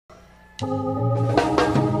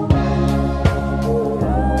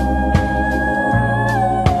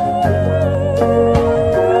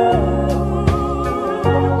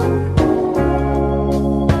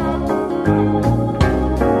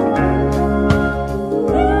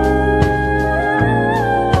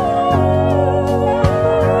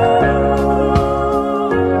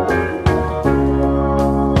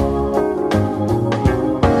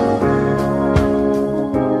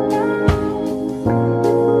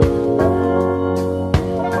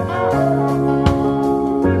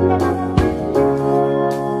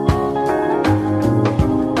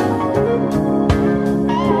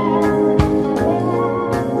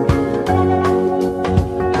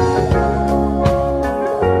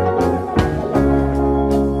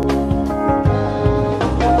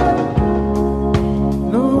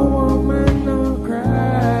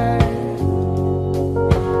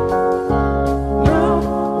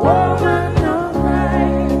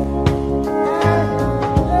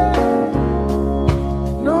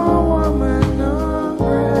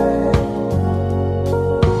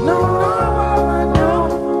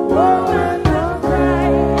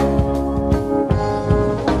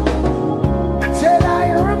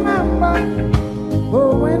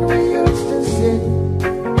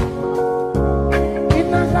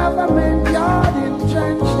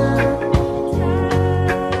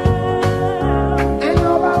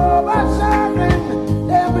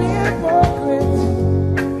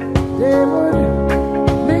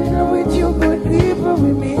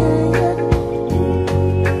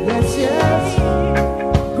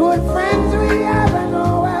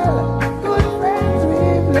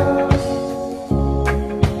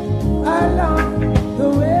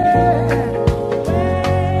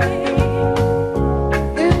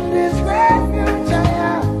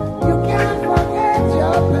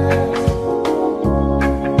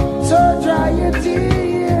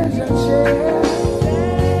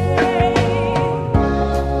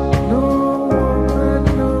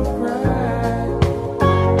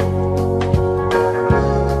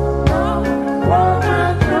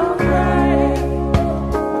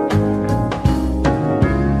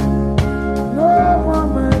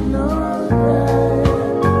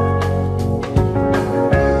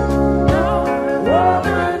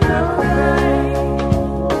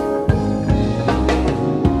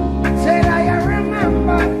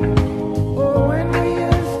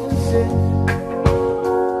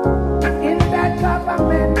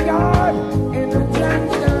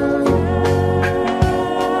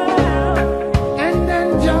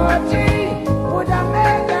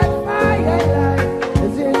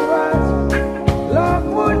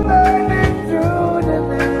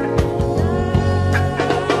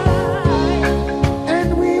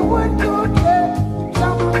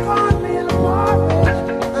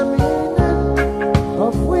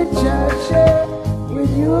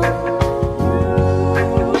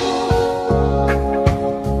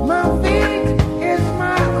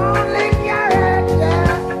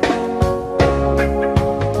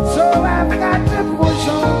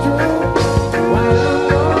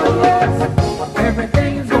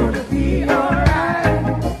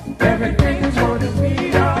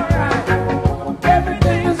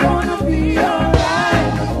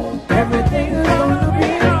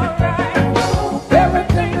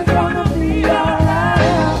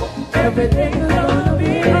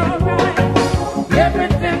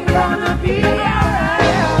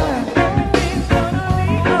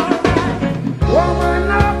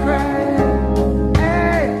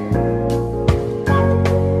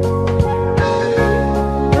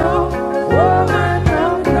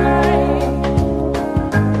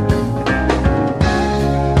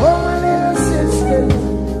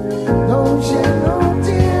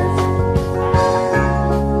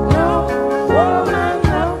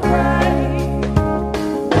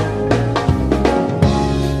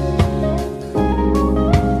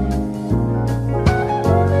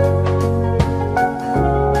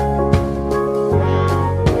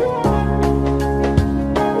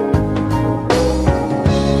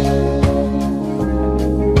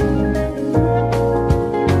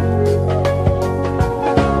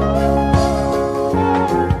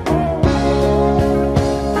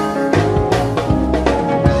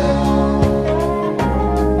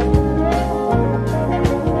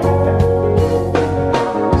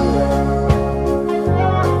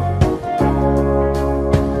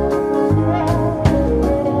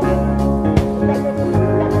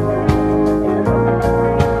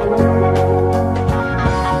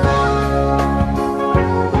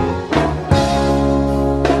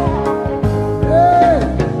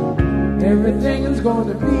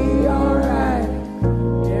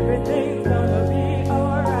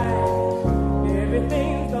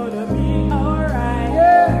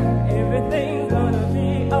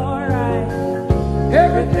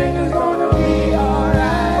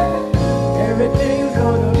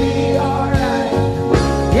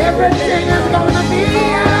everything is gonna be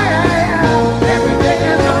alright. Everything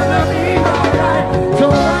is gonna be alright. So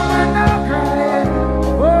mama, not crying.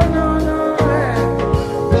 Oh no, no,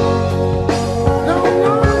 no, no,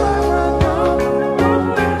 mama, no,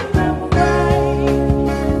 don't cry.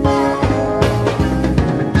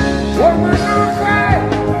 Woman, don't cry.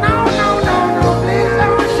 No, no, no, no, please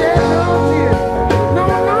don't shed no tears. No,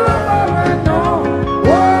 no, mama, no.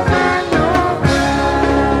 Woman, don't cry.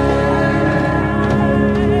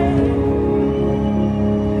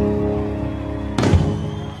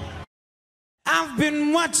 I've been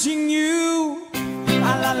watching you.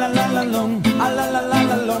 A la la la la long, a la la la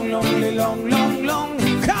la long, long, long, long, long.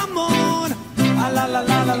 Come on. A la la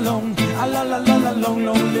la la long, a la la la la long,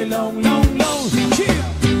 long, long, long, long. Yeah.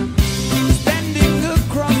 Standing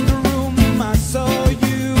across the room, I saw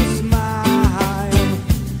you smile.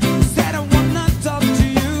 Said I wanna talk to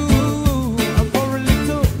you for a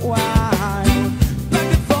little while. But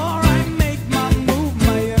before I make my move,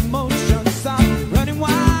 my emotions start running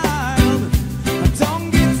wild. My tongue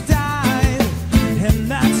gets tied, and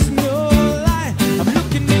that's no lie. I'm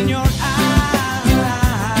looking in your eyes.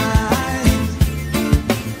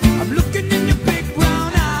 I'm looking in your big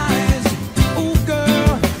brown eyes. Ooh,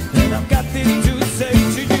 girl, and I've got this to say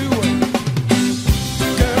to you.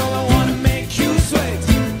 Girl, I wanna make you sweat,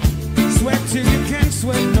 sweat till you can't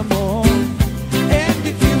sweat no more. And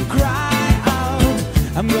if you cry out,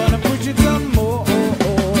 I'm gonna push it some more.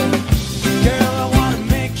 Girl, I wanna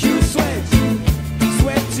make you sweat,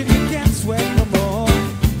 sweat till you can't sweat no more.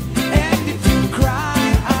 And if you cry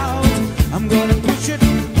out, I'm gonna push it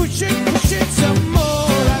some more.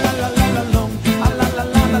 La la la la la long, a la la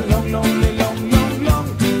la la long, long, long, long, long.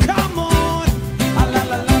 Come on, a la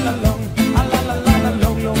la la la long, a la la la la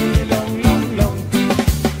long, long, long, long, long.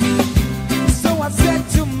 So I said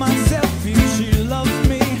to myself, if she loves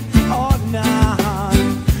me or not.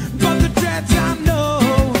 But the dreads I know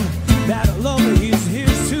that love is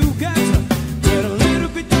here to get. Get a little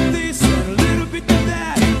bit of this and a little bit of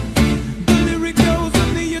that. The lyric goes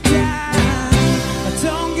under your time. My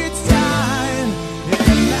tongue gets tied,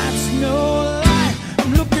 and that's no lie.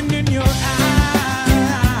 I'm looking in your eyes.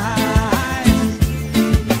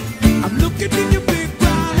 I'm looking in your big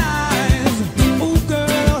brown eyes. Ooh,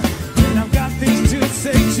 girl, and I've got things to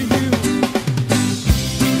say to you.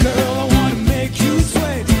 Girl, I wanna make you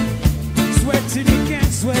sweat, sweat till you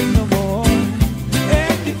can't sweat no more.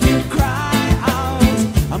 And if you cry out,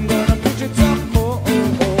 I'm gonna push it some more.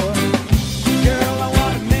 Girl, I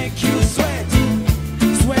wanna make you sweat,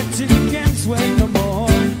 sweat till you can't sweat no more.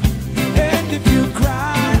 And if you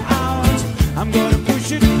cry out, I'm gonna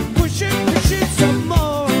push it some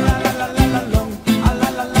more. La la la la la long, a la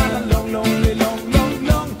la la la long, long, long, long,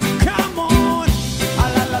 long. Come on, a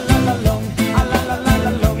la la la la long, a la la la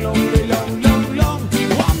la long, long, long, long, long.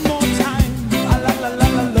 One more time, a la la la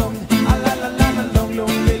la long, a la la la la long,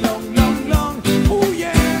 long, long, long, long. Oh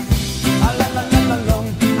yeah, a la la la la long,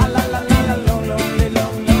 a la la la la long, long,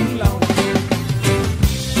 long, long, long.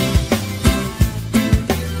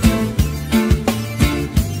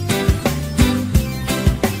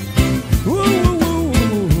 Ooh, ooh,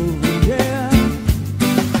 ooh, yeah.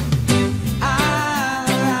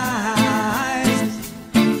 Eyes,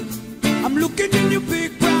 I'm looking in your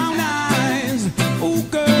big brown eyes. Ooh,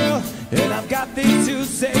 girl, and I've got things to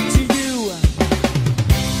say to you.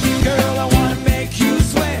 Girl, I wanna make you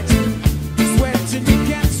sweat, sweat till you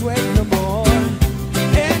can't sweat no more.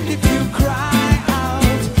 And if you cry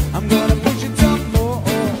out, I'm gonna push it some more.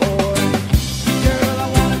 Girl, I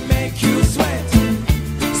wanna make you sweat,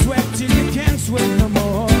 sweat till you can't sweat no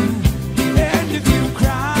more. And if you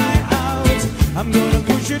cry out, I'm gonna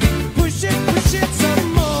push it some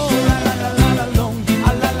more. La la la la la long,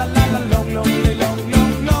 a la la la la long, long, long,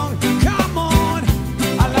 long, long. Come on,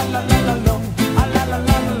 a la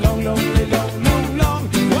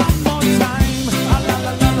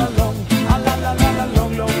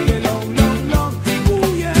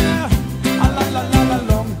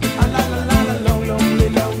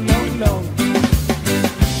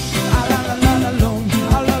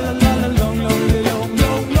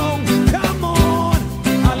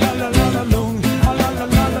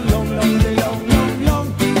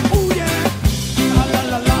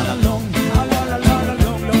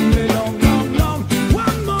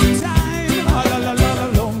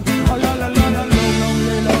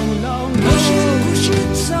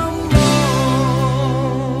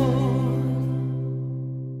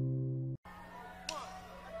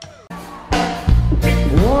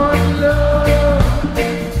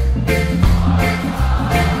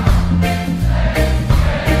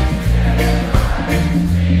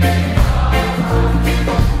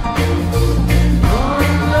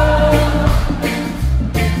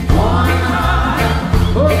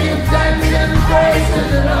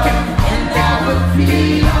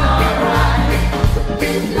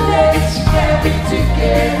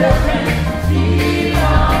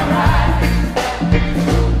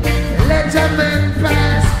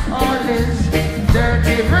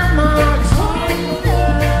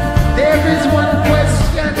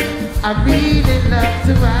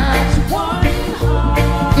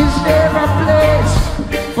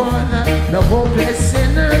the hopeless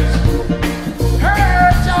sinners,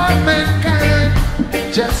 hurt all mankind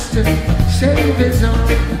just to save his own.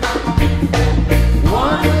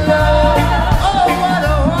 One love, oh what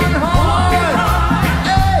a one heart.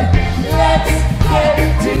 Hey, let's get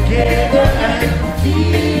together and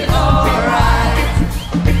feel alright.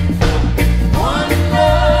 One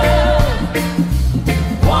love,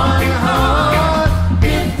 one heart.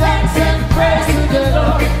 Give thanks and praise to the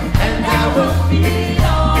Lord, and I will feel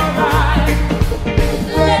alright.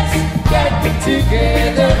 Let's get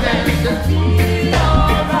together and feel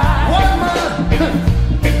alright. One more.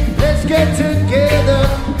 Let's get together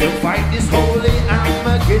to fight this holy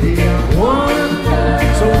Armageddon. One.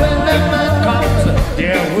 So when the man comes,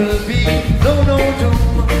 there will be no doom.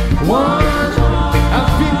 One. Have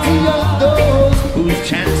pity on those whose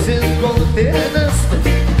chances grow thinnest.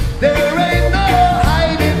 There ain't no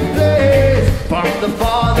hiding place from the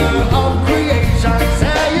Father of creation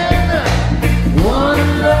saying, one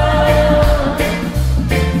love,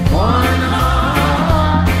 one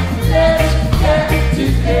heart. Let's get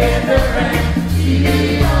together and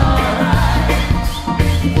feel alright.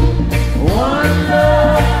 One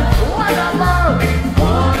love, one love,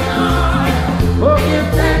 one heart. Oh, give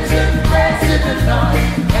thanks and praise to the Lord,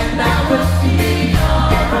 and I will feel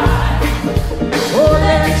alright. Oh,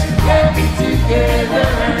 let's get together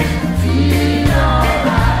and feel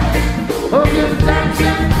alright. Oh, give thanks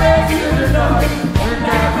and praise to the Lord, and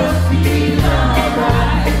I will feel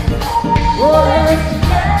alright. Oh, let's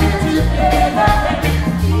get together and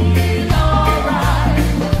feel alright.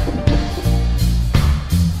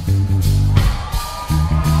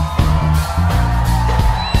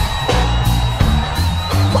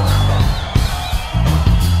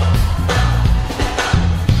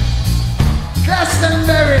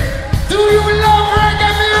 Glastonbury, do you love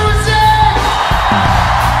reggae music?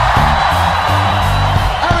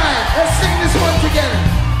 Alright, let's sing this one together.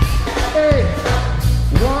 Hey,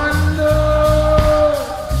 one love.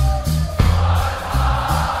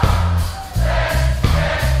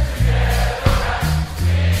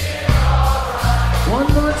 One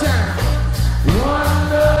more time. One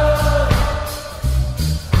love.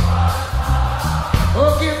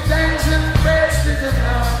 Oh, give thanks and praise to the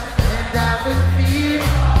Lord, and I will feel.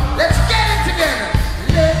 Let's get it together.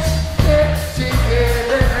 Let's get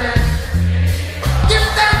together and give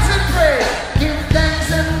thanks and praise. Give thanks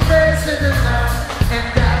and praise to the Lord, and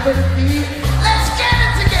I will feel. Let's get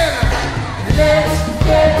it together. Let's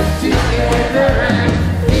get together and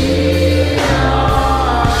feel alright.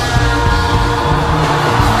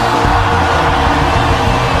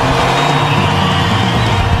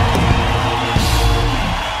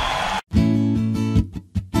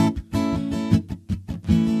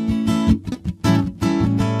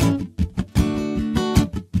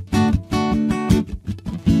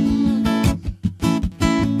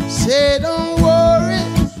 Say don't worry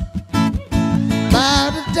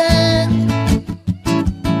about a thing.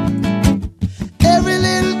 Every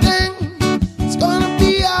little thing is gonna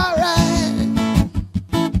be alright.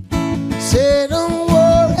 Say don't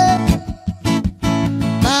worry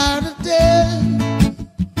about a thing.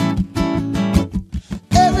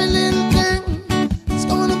 Every little thing is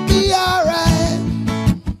gonna be alright.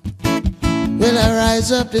 When I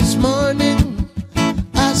rise up this morning,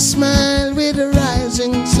 I smile with the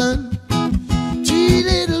rising sun. Three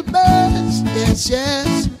little birds, yes,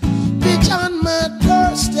 yes, pitch on my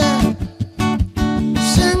doorstep,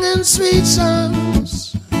 singing sweet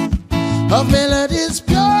songs of melodies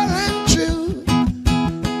pure and true.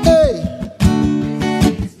 Hey.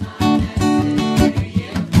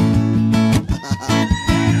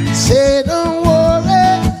 Say don't worry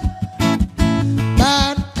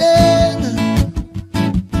about a thing.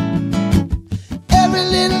 Every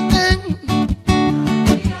little thing.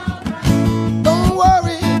 Don't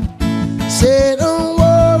worry. Say don't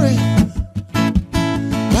worry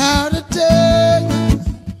about a thing.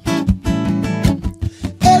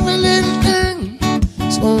 Every little thing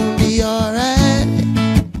is gonna be alright.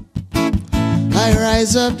 I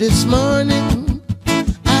rise up this morning,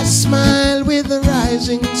 I smile with the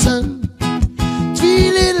rising sun.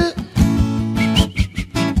 Three little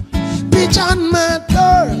pitch on my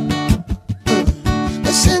door,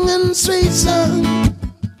 singing sweet song.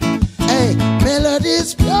 Hey,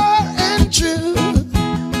 melodies pure and true.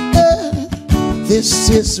 This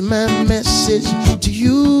is my message to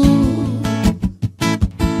you.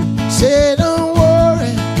 Say don't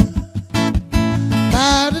worry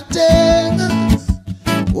about a thing.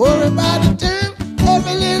 Worry about a thing.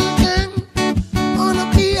 Every little thing gonna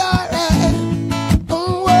be alright.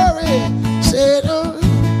 Don't worry. Say don't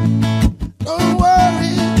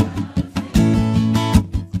worry.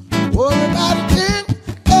 Worry about about a thing,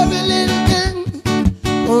 every little thing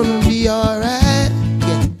gonna be alright.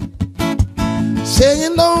 Yeah.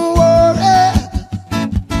 Saying don't worry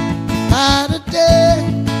about a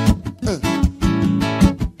thing,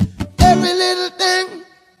 every little thing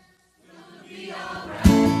gonna be alright.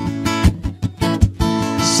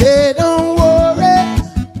 Say don't worry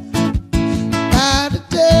about a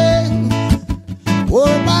thing,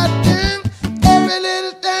 worry about a thing, every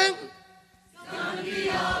little thing gonna be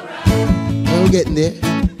alright. I'm getting there.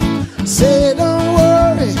 Say don't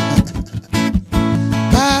worry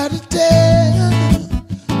about a thing,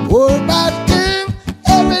 worry about a thing,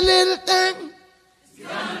 every little thing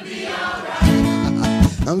gonna be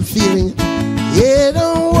alright. I'm feeling it. Yeah,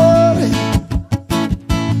 don't worry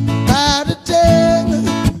about a thing,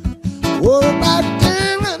 worry about a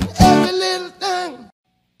thing, and every little thing.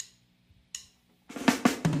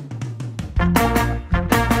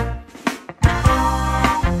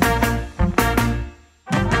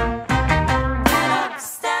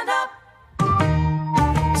 Stand up.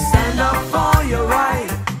 Stand up for your right.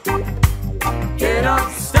 Get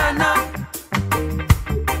up, stand up.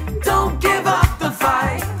 Don't give up the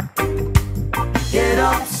fight. Get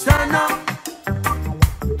up, stand up.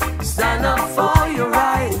 Stand up for your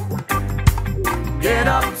right. Get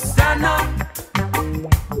up, stand up.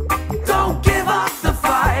 Don't give up the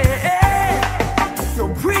fight. Hey.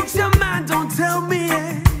 Don't preach your mind, don't tell me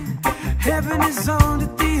heaven is on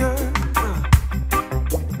the earth.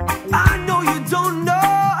 I know you don't know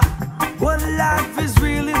what life is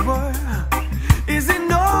really worth. Is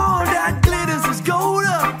it all that glitters is gold?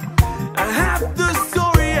 Half the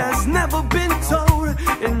story has never been told,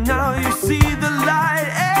 and now you see the light.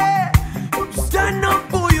 Hey, stand up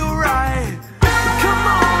for your right. Come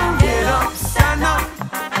on, get up, stand up.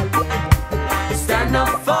 Stand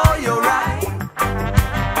up for your right.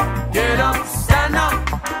 Get up, stand up.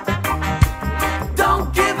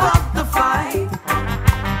 Don't give up the fight.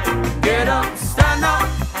 Get up, stand up.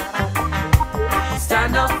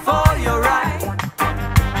 Stand up for your right.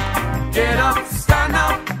 Get up, stand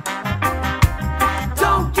up.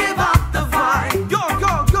 Don't give up the fight. Go,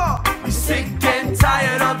 go, go. You're sick and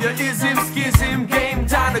tired of your ism, schism game.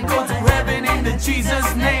 Time to go to heaven in the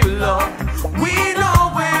Jesus name, Lord. We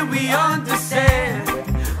know when we understand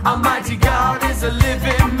Almighty God is a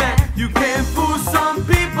living man. You can fool some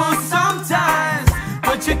people sometimes,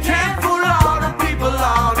 but you can't fool all the people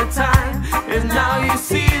all the time. And now you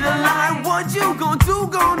see the light. What you gonna do?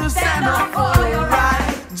 Gonna stand up for your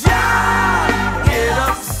right. Jah, get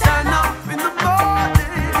up, stand up in the morning.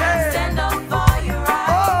 Yeah. Stand up for your right.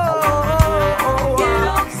 Oh, get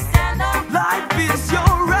up, stand up. Life is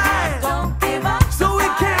your right. Don't give up. So we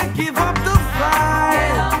can't give up the fight.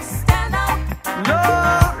 Get up, stand up.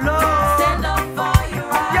 Lord, Lord. Stand up for your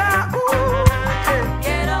right. Yeah, ooh, yeah.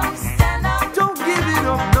 Get up, stand up. Don't give it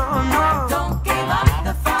up, no, no. Don't give up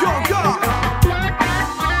the fight. Go, go.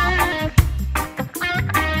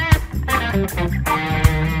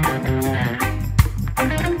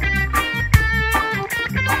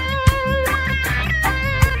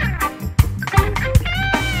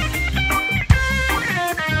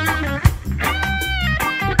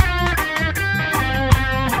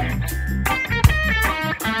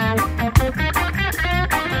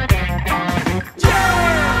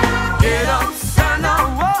 Get up, stand up,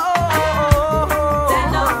 whoa.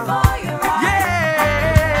 Stand up for your right.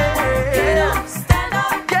 Yeah. Get up, stand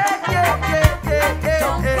up. Yeah.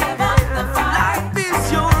 Don't give up the fight. Life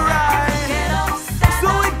is your right. Get up, stand up. So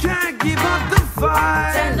we can't give up the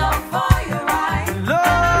fight. Stand up for your right.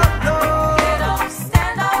 Lord, Lord. Get up,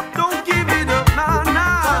 stand up. Don't give it up, nah,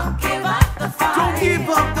 nah. Don't give up the fight. Don't give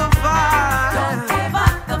up the fight. Don't give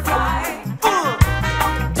up the fight.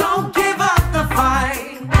 Don't give up the fight.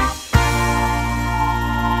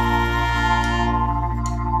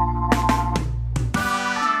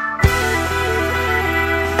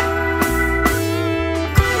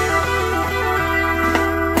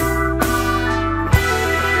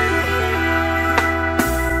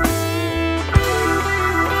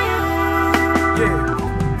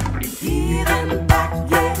 Healing back,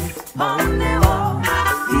 yeah, on the wall.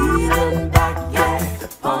 Healing back, yeah,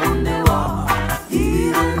 on the wall.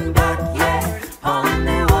 Healing back, yeah, on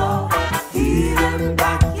the wall. Healing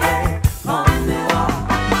back, yeah, on the wall.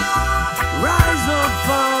 Rise up,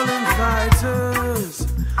 fallen fighters.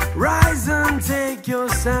 Rise and take your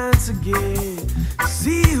stance again.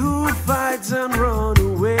 See who fights and run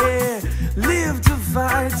away. Live to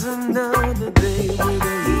fight another day with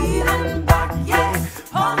a healing back, yeah,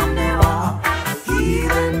 on the wall.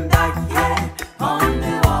 Healing back, yeah, on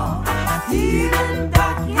the wall. Healing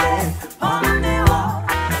back, yeah, on the wall.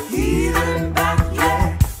 Healing back,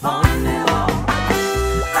 yeah, on the wall.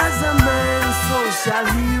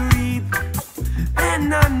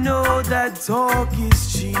 that talk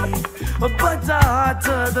is cheap, but the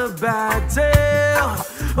hotter the battle.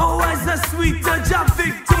 Oh, as the sweet touch of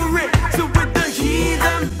victory. So with the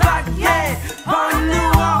heathen back, yeah, on the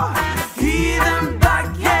wall. Heathen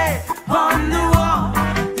back, yeah, on the wall.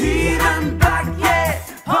 Heathen back, yeah,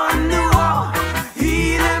 on the wall.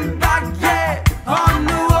 Heathen back, yeah, on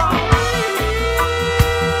the wall.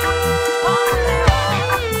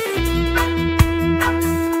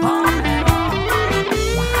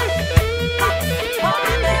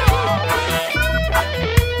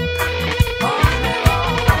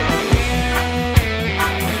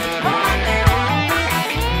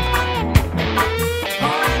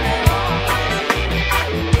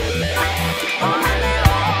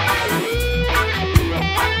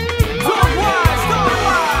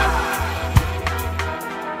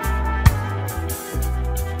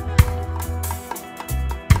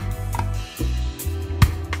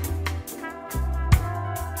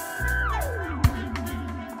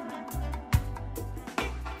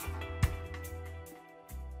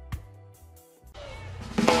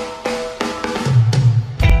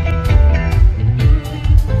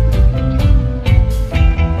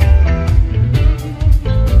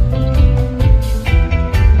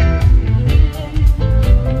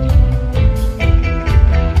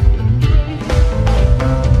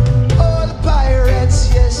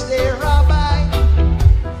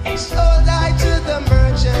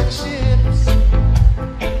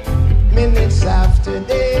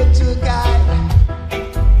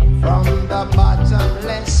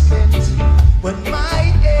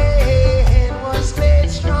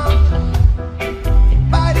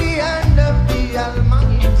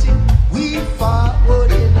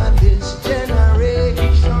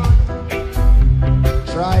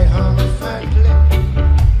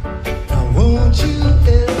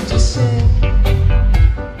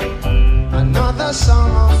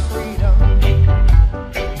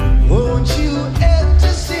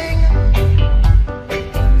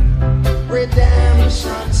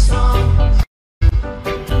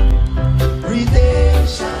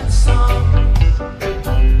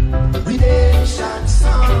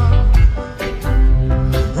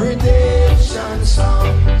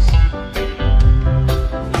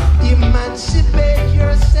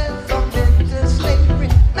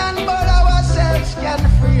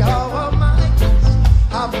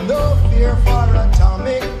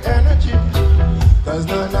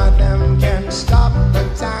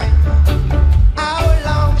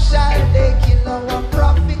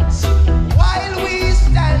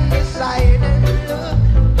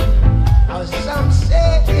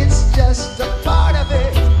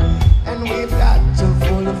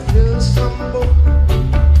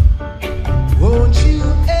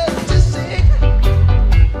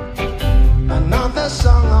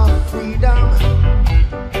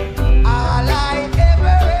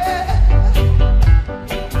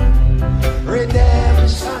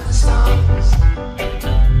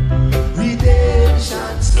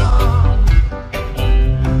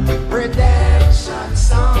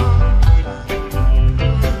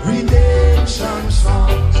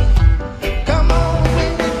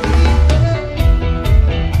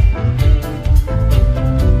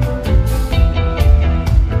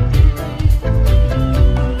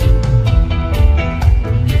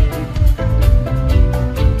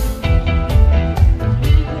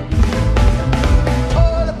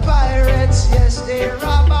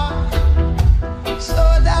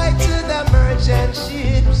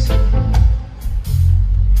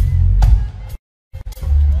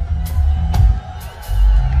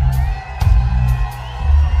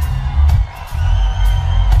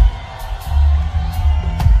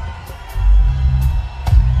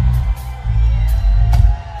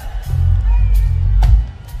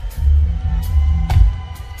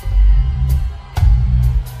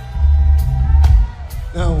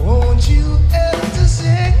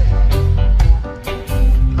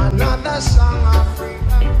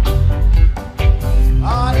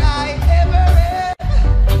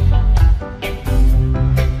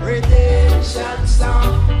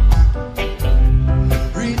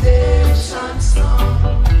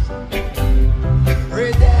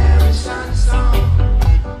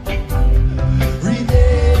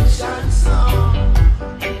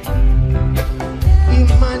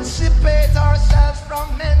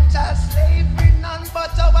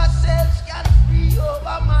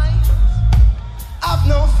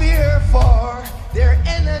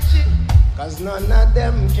 None of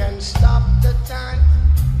them can stop the time.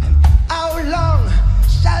 And how long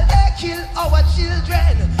shall they kill our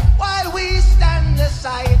children while we stand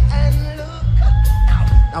aside and look?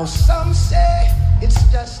 Now some say It's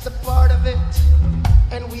just a part of it,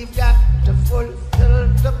 and we've got to fulfill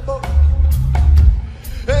the book.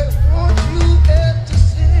 Hey, won't you help to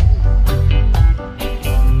sing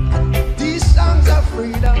these songs of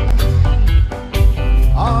freedom?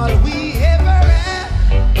 All we ever had,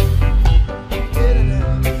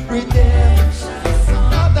 redemption,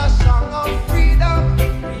 another song of freedom.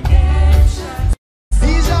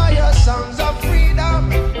 These are your songs of freedom.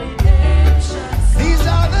 These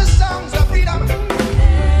are the songs of freedom.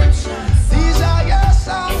 These are your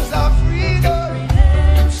songs of freedom.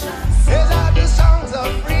 These are the songs of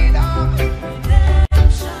freedom.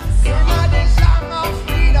 These are the songs of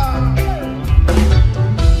freedom.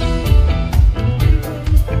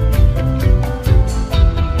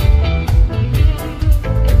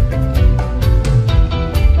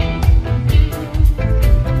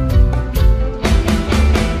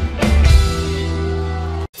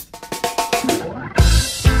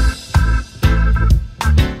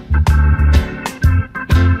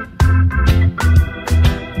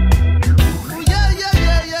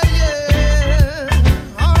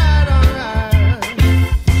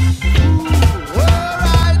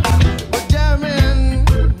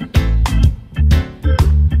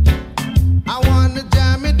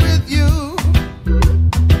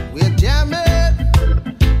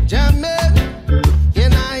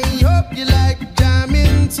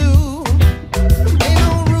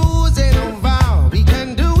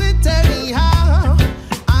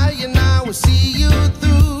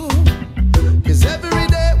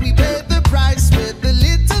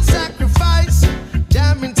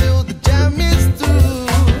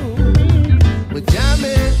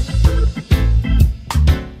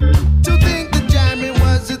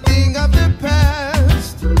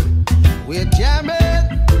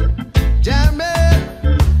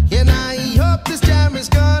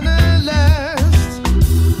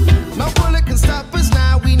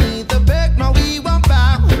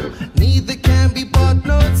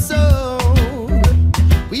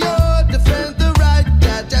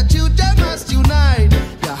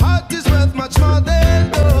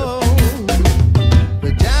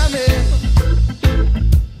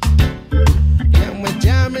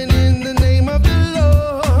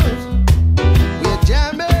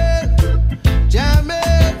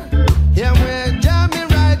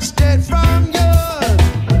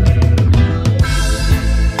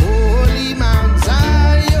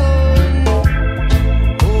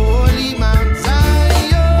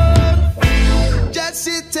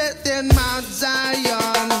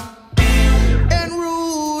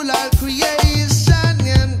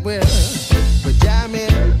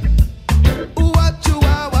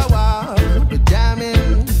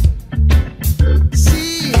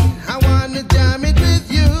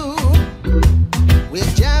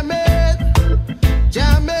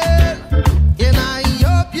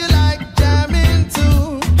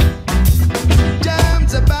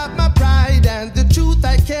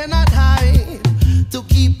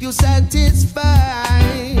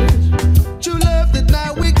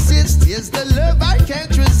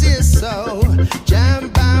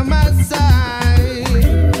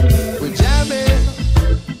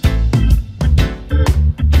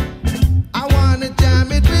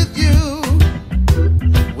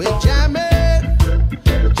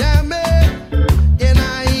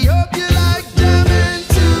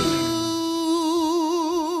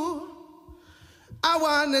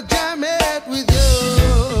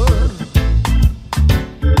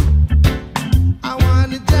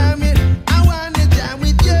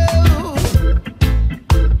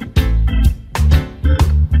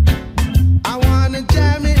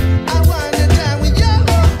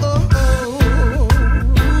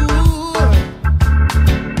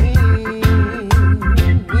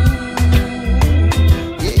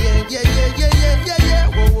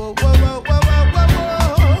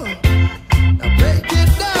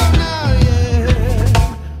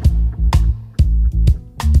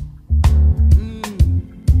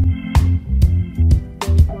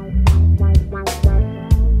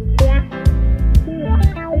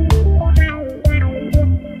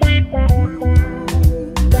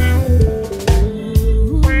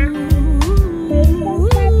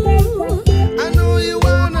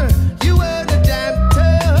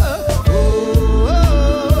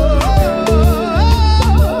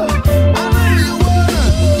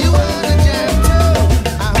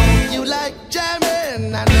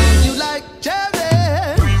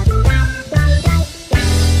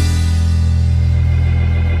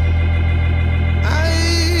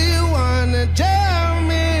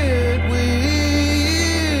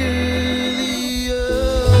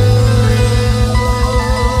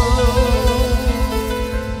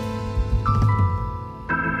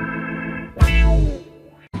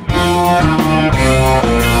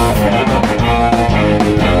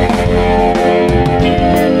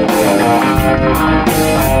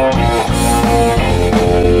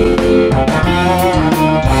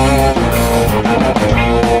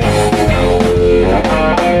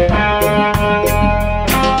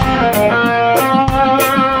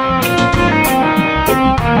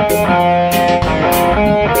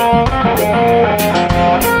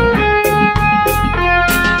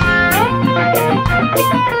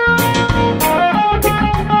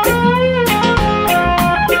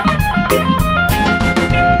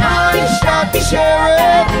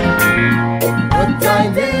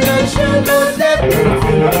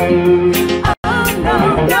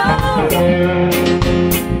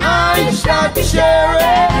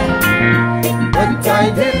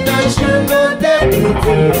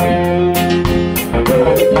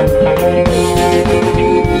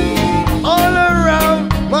 All around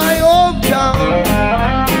my hometown,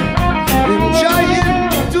 been trying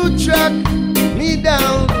to track me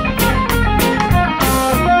down.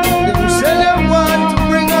 Them say they want to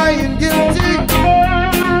bring I in guilty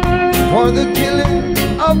for the killing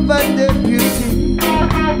of a deputy,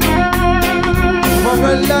 for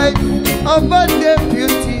a life of a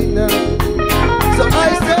deputy now. So I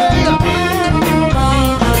say,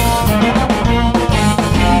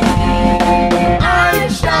 I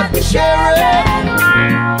shot the sheriff,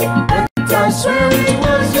 but I swear it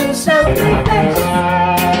wasn't self-defense.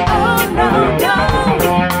 Oh no, no.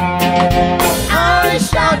 I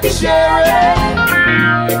shot the sheriff,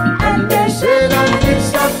 And they said I did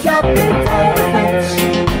some capital offense.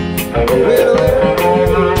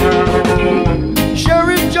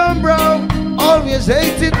 Sheriff John Brown always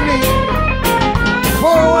hated me.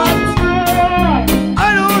 For what? I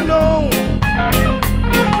don't know.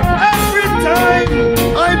 Every time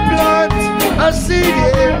I plant a seed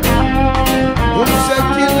here, he said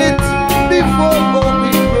kill it before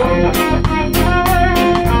going grow.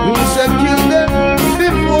 He said kill them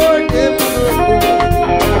before them grow.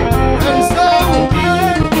 And so,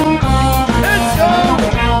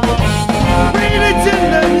 read it in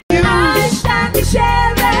the I news. shot the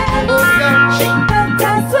sheriff, Oh gosh, but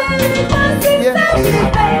I swear it wasn't yes,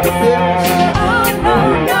 self-defense. yes, Oh no,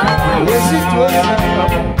 no. yes it was.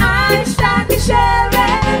 I shot the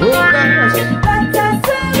sheriff, Oh gosh, but I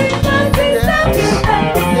swear it wasn't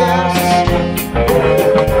self-defense. yes.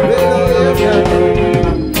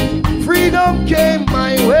 Freedom came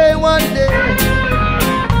my way one day,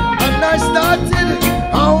 and I started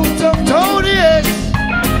out of Tony's.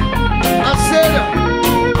 I said,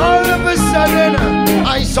 all of a sudden,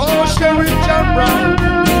 I saw Sheriff John Brown.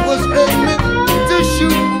 He was aiming to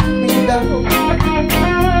shoot me down.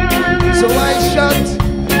 So I shot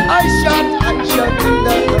him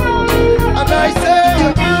down. And I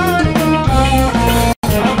said,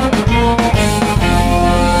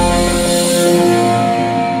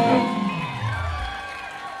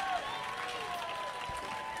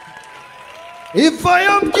 if I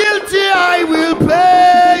am guilty, I will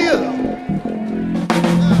pay.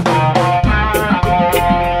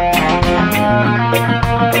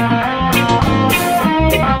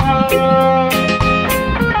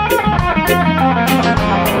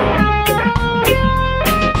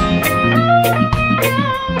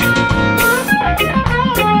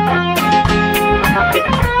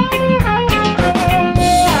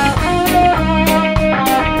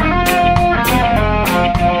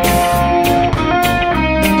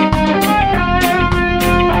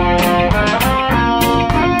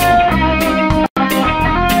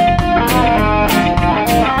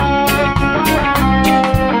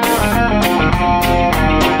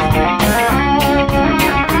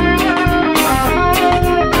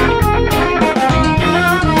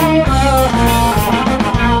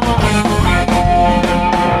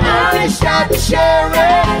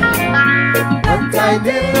 But I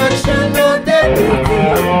did not show no deputy.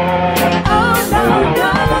 Oh no,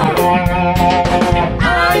 no.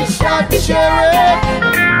 I shot the sheriff,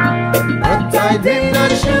 but I did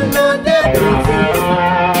not show no deputy.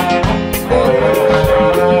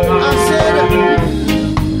 I said,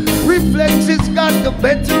 reflexes got the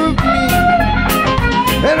better of me,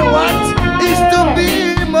 and what is to be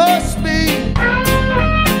must be.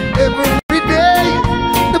 Every day,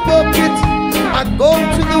 the bucket, I go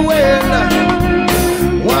to the well.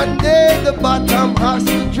 One day the bottom has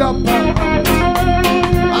to drop out.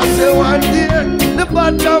 I say one day the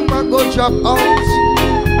bottom I go drop out.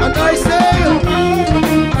 And I say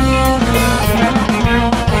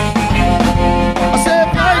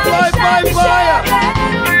fire.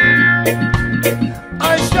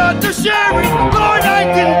 I shot the sheriff, Lord, I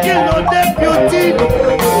didn't kill no deputy.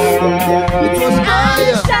 It was I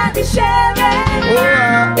fire. shot the sheriff,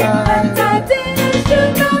 but I didn't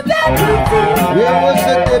shoot no deputy. Where was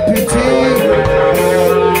the deputy?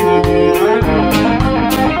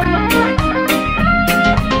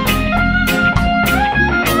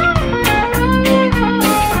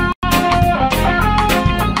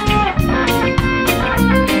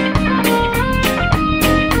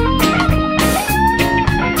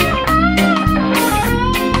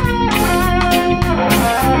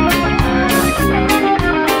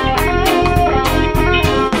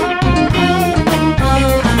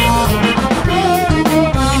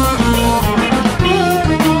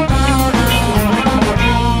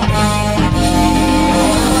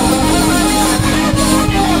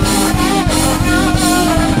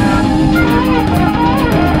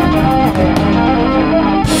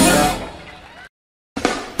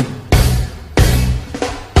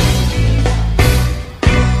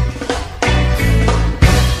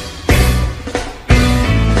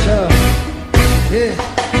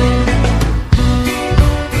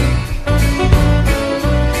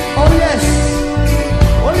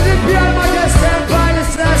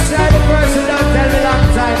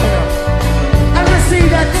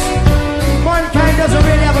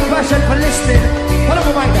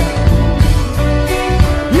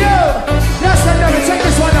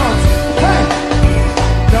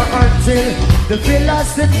 until the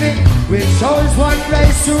philosophy which shows one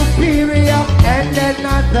race superior and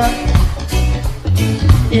another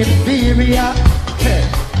inferior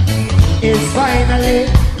is finally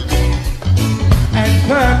and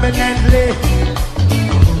permanently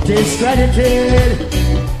discredited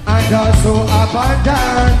and also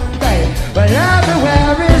abandoned. But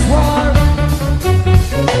everywhere is war.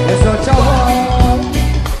 It's such a war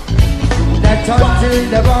that until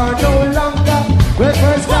there are no longer we're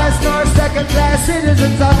first class nor second class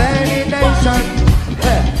citizens of any nation.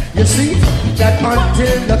 You see that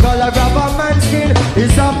until the color of a man's skin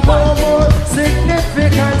is of no more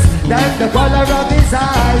significance than the color of his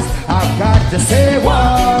eyes, I've got to say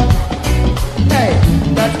war. Hey,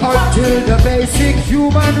 that until the basic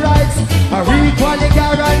human rights are equally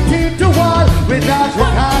guaranteed to all without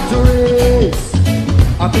regard to race,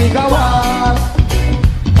 a bigger war.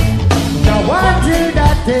 Now until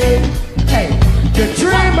that day, hey, the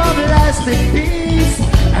dream of lasting peace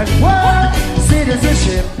and world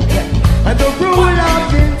citizenship and the rule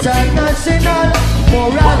of international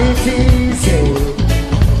morality, say,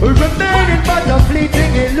 remaining but a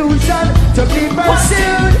fleeting illusion to be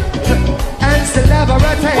pursued and still never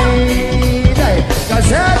attained.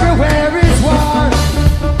 Cause everywhere is war.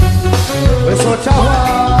 It's such a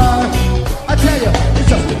war. I tell you, it's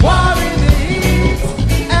just a war in the east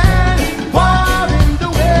and war in the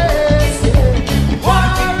west, yeah.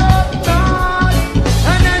 War up north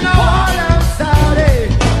and then a war outside.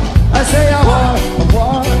 I say a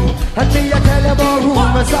war, and me I tell you about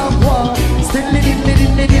rumors of war. Still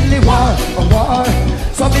diddly war, a war.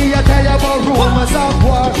 So me I tell you about rumors of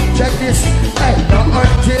war. Check this, hey, now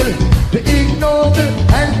until the ignoble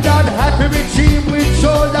and unhappy regime which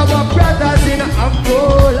showed our brothers in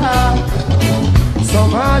Angola,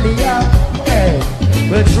 Somalia, hey,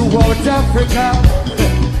 but throughout Africa,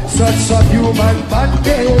 such subhuman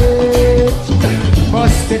bondage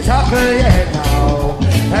must be tackled, yeah, now,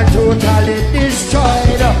 and totally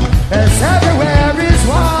destroyed. As everywhere is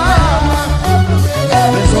war,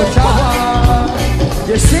 there's such a war.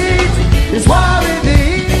 You see, it's war in the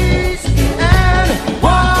east and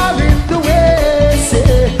war in the west,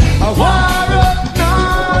 yeah. A war up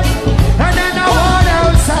north and then a war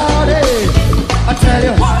outside, eh. I tell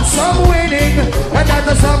you, some winning and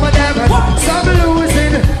then some of them, some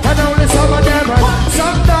losing and only some of them,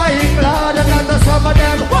 some dying loud and then some of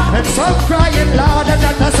them, and some crying loud and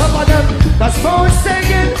then some of them. That's most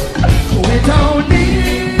singing. We don't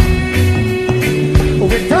need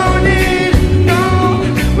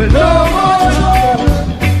no more trouble.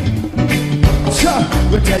 Sure,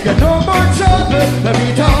 we tell you no more trouble, but we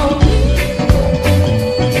don't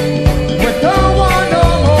want no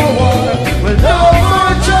more war. We no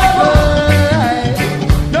more trouble,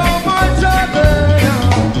 no more trouble, no.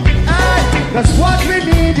 Cause what we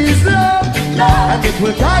need is love, and it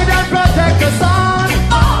will guide and protect us on.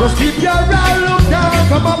 Just keep your eye look down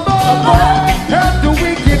from above. Help the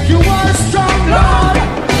weak if you are strong, Lord.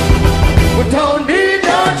 We don't need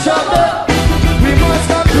no trouble. We must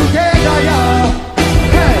come together, yeah.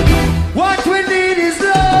 Hey, what we need is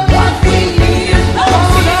love. What we need is love.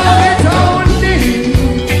 Oh no, we don't need.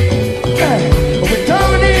 Hey, we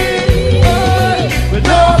don't need. We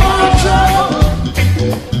no more trouble.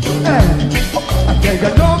 Hey, I tell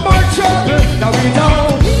you no more trouble. Now we don't.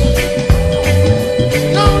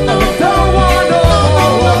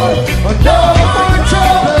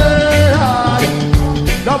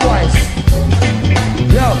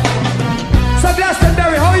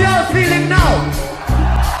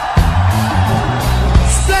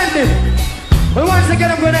 Well, once again,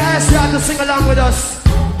 I'm going to ask y'all to sing along with us.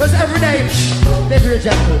 Because every day, they're very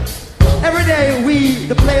gentle. Every day, we,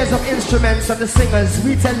 the players of instruments and the singers,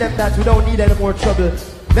 we tell them that we don't need any more trouble.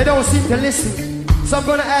 They don't seem to listen. So I'm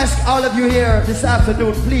going to ask all of you here this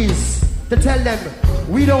afternoon, please, to tell them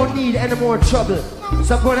we don't need any more trouble.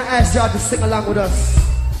 So I'm going to ask y'all to sing along with us.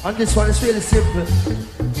 On this one, it's really simple.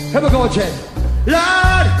 Here we go, Jen.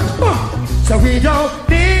 Lord, so we don't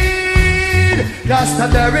need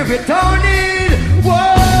Glastonbury, we don't need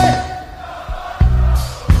war.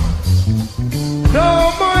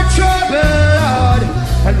 No more trouble, Lord,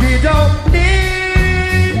 and we don't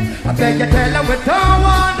need. I beg you tell them we don't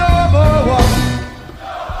want no more war.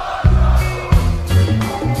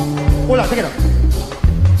 Hold on, take it up.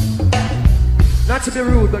 Not to be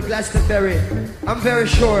rude, but Glastonbury, I'm very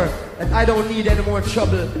sure that I don't need any more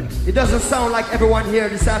trouble. It doesn't sound like everyone here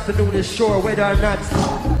this afternoon is sure whether or not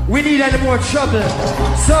we need any more trouble.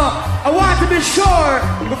 So, I want to be sure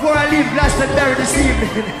before I leave Glastonbury this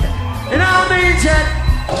evening. You know what I mean, Jen?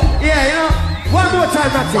 Yeah, you know, one more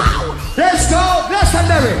time, that's it. Let's go,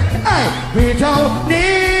 Glastonbury. Hey, we don't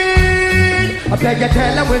need beg you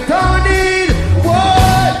tell them we don't need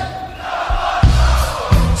what?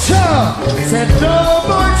 Sure, said no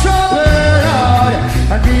more trouble, Lord,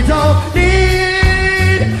 and we don't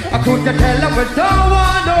need. I couldn't tell them we don't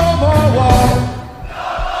want no more war.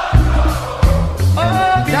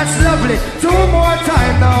 Oh, that's lovely. 2 more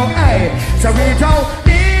time now, hey. So we don't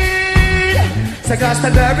need. So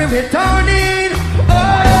Glastonbury we don't need. Oh.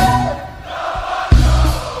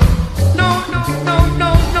 No, no, no,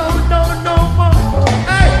 no, no, no, no more.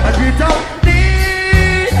 Hey, and we don't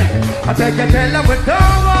need. I beg you tell them we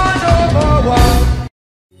don't want no more war.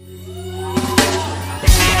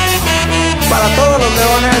 Para todos los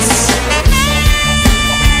leones.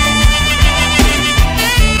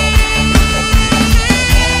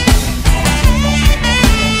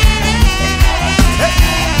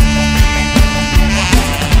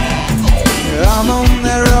 I'm on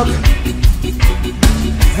the rock,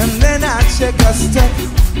 and then I check a step.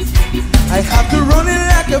 I have to run it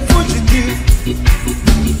like a fugitive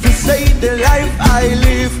to save the life I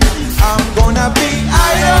live. I'm gonna be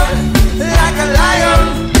iron like a lion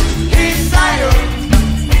in Zion.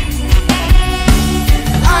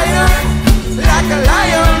 Iron like a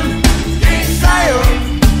lion in Zion.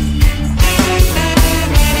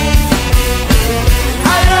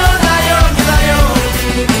 Iron, lion, Zion.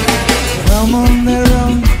 I'm on the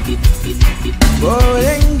run, but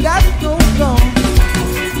ain't got no gun.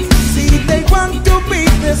 See, they want to be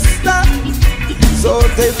the star, so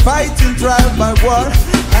they fight and drive by war.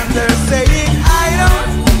 And they're saying, iron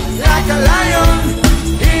like a lion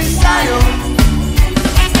in Zion.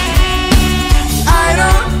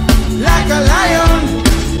 Iron like a lion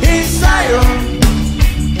in Zion.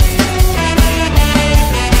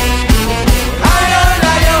 Iron,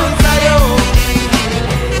 lion, Zion.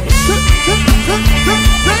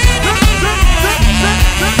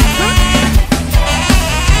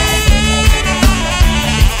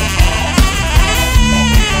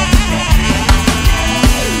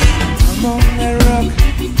 I'm on the rock,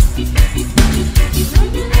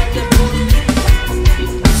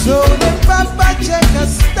 so the Papa check a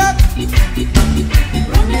step.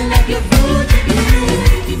 Running like a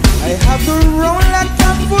fugitive. I have to run like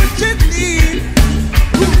a fugitive.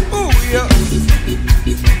 Ooh, yes.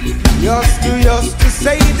 Just to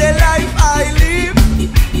save the life I live.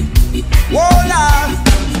 Whoa, Lord,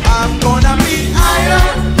 I'm gonna be iron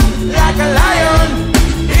like a lion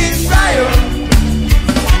in Zion.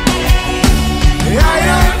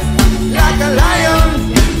 Iron like a lion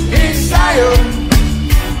in Zion.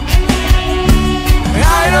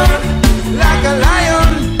 Iron like a lion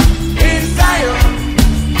in Zion.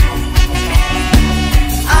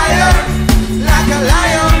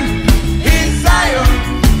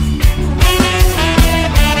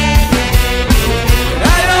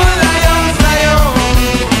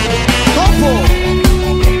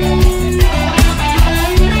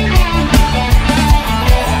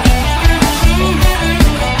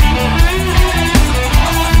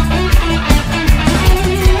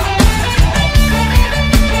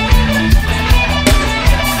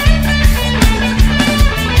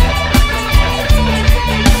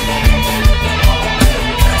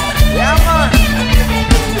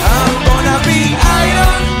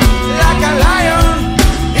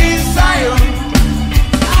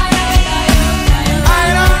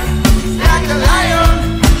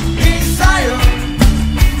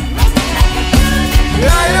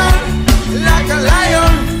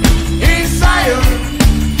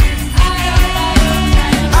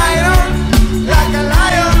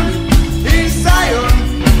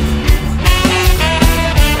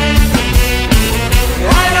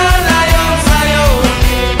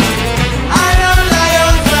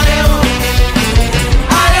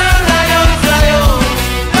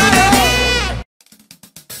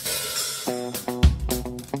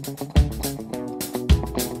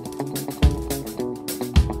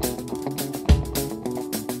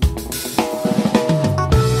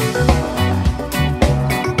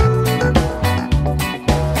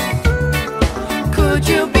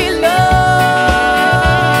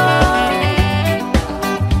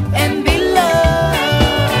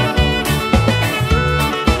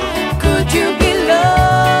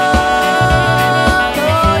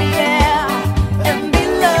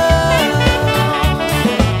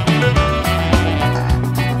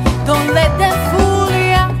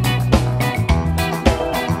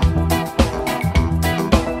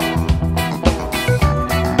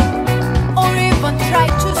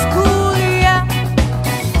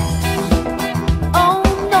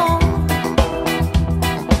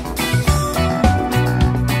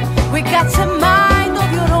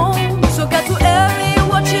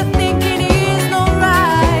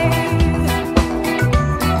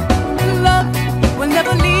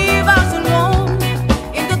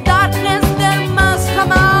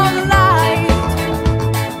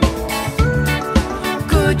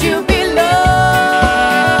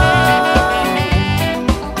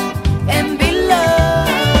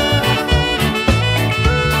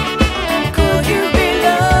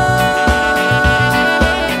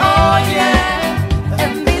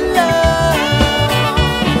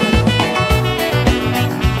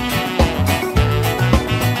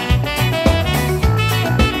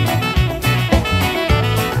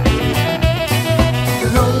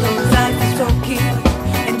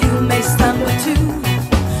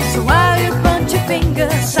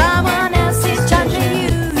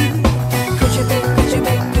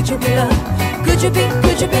 Could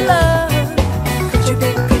you be love? Could you be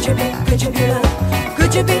love?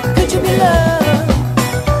 Could you be love?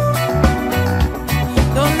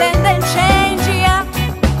 Don't let them change ya.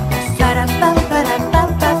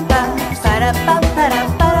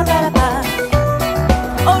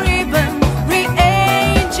 Or even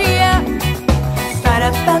re-age ya.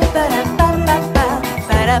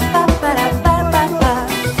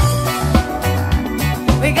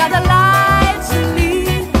 We got a life to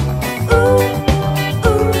lead. Ooh,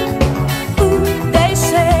 ooh, ooh. They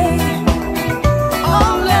say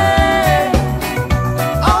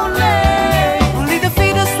only the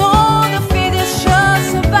fittest, oh, the fittest shall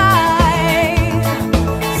survive,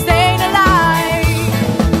 staying alive.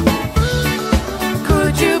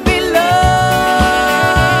 Could you be loved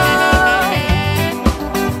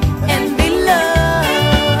and be loved?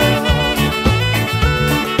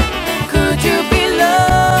 Could you be loved,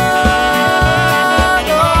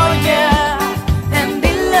 oh yeah, and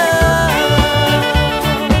be loved?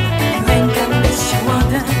 You ain't gonna miss your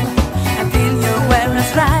woman until you wear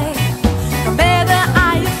us right. No matter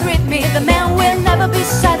how you treat me, the man will never be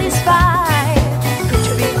satisfied. Could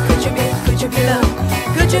you be love? Could you be love?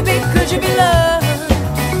 Could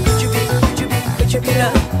you be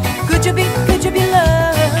love? Could you be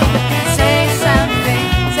love? Say something,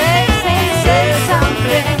 say something. Say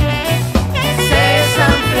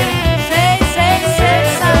something, say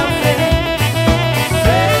something.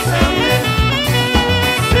 Say something.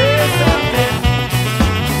 Say something.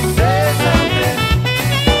 Say something. Say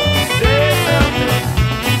something.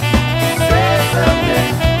 Say something.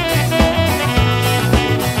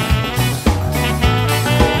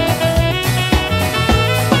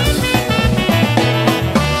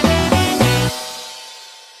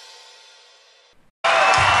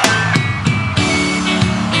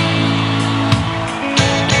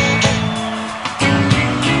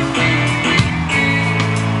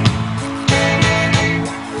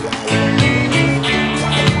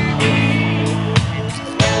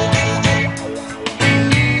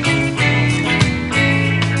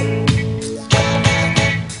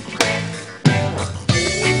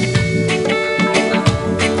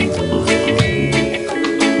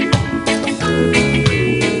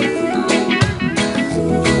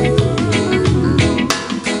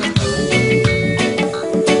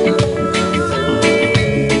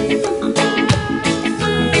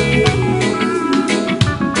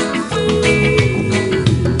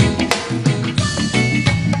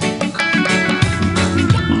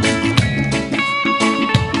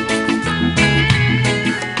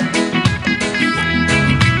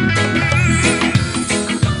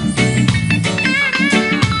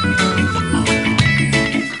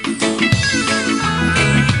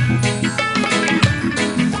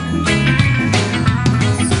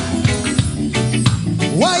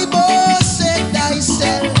 Why boast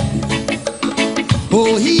thyself, O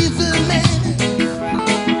evil man?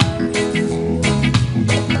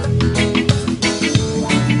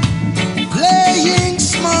 Playing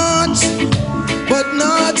smart, but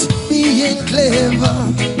not being clever.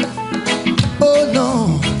 Oh no,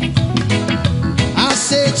 I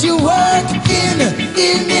said you work in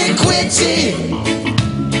iniquity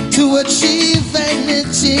to achieve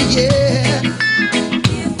vanity, yeah.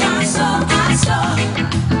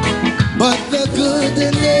 But the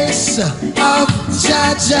goodness of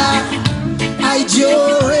Jaja, I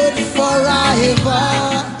endure it forever,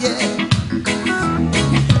 yeah.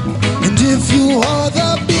 And if you are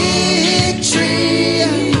the big tree,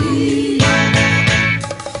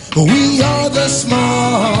 we are the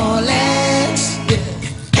smallest, yeah.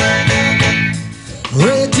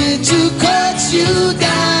 Ready to cut you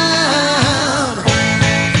down,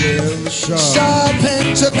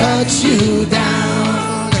 sharpen to cut you down.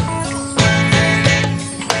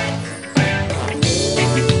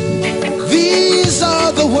 These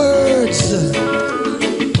are the words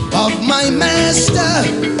of my master.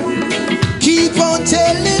 Keep on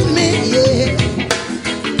telling me, yeah.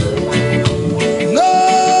 No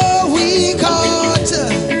weak heart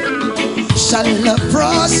shall not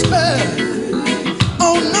prosper.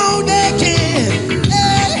 Oh no, they can't.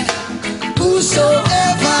 Hey.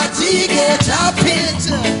 Whosoever dig up it,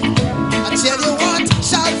 I tell you what,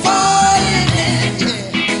 shall fall in it, yeah.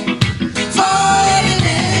 Fall in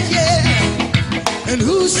it, yeah. And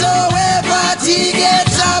whosoever dig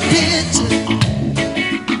up it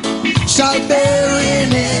shall bear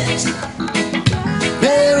in it,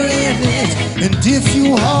 bear in it. And if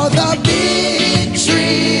you are the big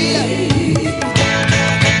tree,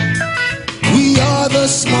 we are the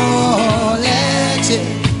smallest, yeah.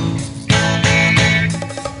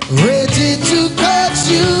 Ready to cut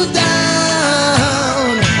you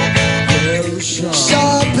down,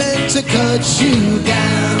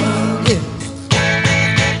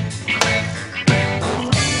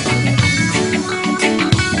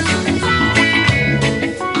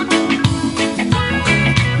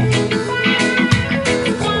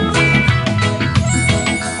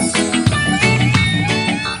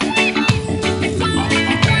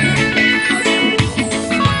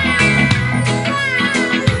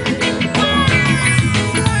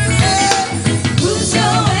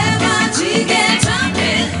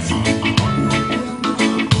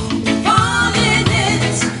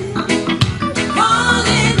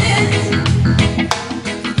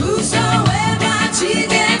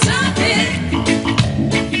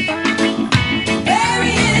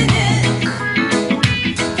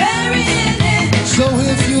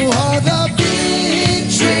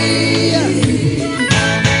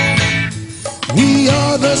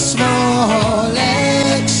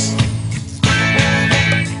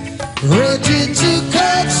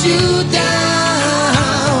 you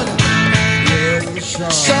down.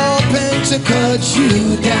 Sharpened to cut you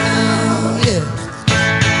down. Yeah.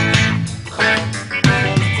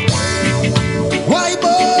 Why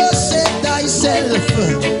boast thyself,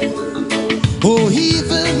 oh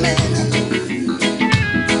evil man?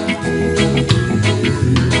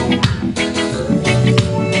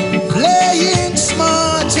 Playing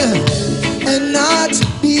smart and not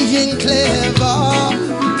being clever.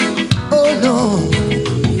 Oh no,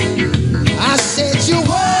 I said you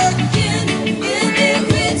working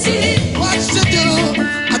iniquity. What's to do?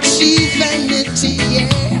 Achieve vanity,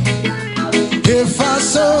 yeah. If I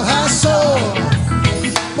sow,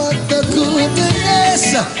 but the goodness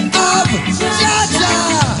of Jaja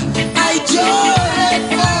I joy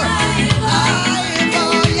forever,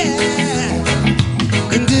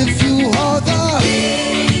 yeah. And if you are the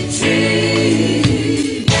victory,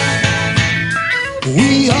 we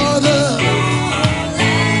are the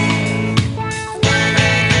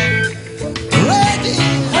ready,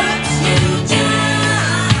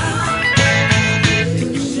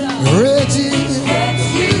 ready.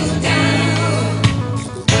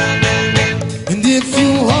 And if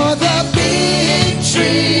you are the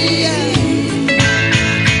victory,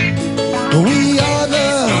 we are the,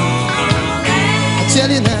 I tell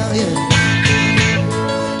you now, yeah,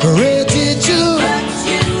 ready to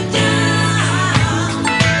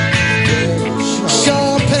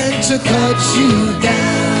sharpen to cut you down.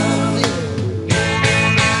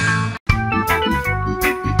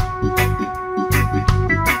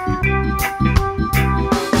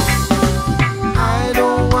 I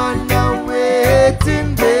don't wanna wait in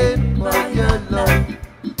vain for your love.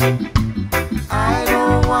 I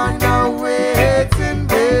don't wanna wait in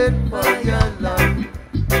vain for your love.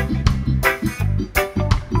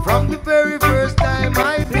 From the very first time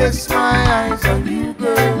I placed my eyes on you,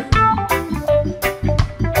 girl,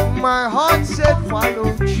 my heart said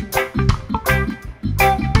follow you.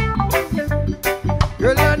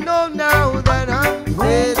 Girl, I know now that I'm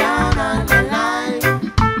way down on the line,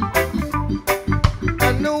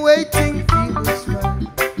 and the waiting feels right.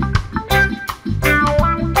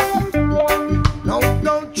 No,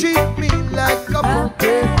 don't treat me like a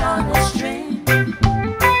puppet on a string,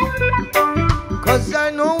 'cause I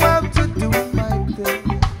know how to do my thing.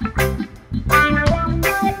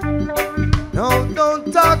 No, don't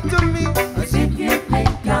talk to me as if you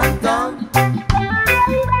think I'm dumb.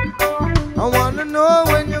 I wanna know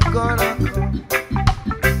when you're gonna come.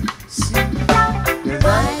 See, 'cause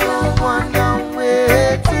I don't wanna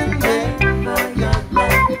wait in vain for your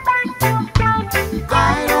love.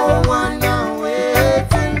 I don't wanna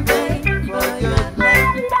wait in vain for your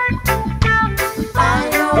love. I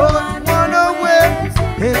don't wanna wait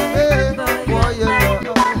in vain for your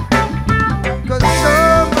love. 'Cause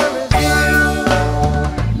summer is here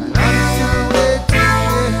and I'm still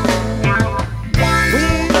waiting.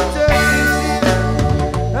 Winter is here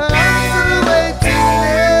and I'm still waiting.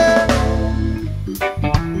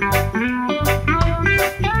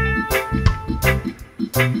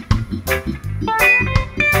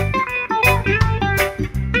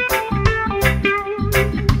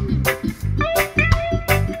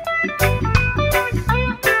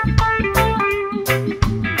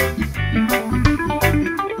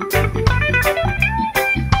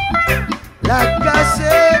 Like I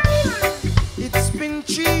said, it's been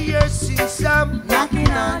 3 years since I'm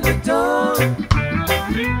knocking on the door,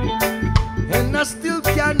 and I still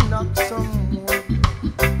can knock some more.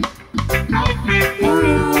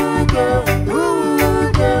 Ooh,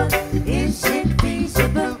 girl, is it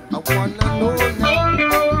feasible? I wanna know now,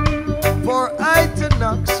 for I to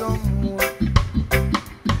knock some more.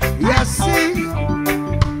 Yeah, see,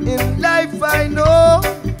 in life I know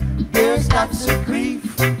there's lots of grief,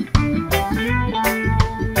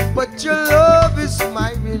 but your love is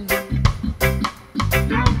my relief.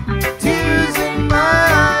 Tears in my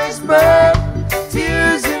eyes burn,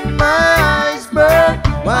 tears in my eyes burn,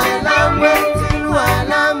 while I'm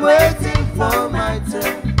waiting for my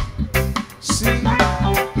turn. See,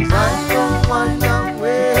 'cause I don't wanna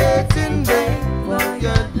wait in vain for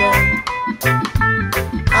your love.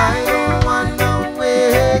 I don't wanna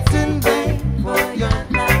wait in vain for your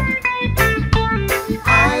love.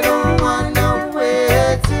 I don't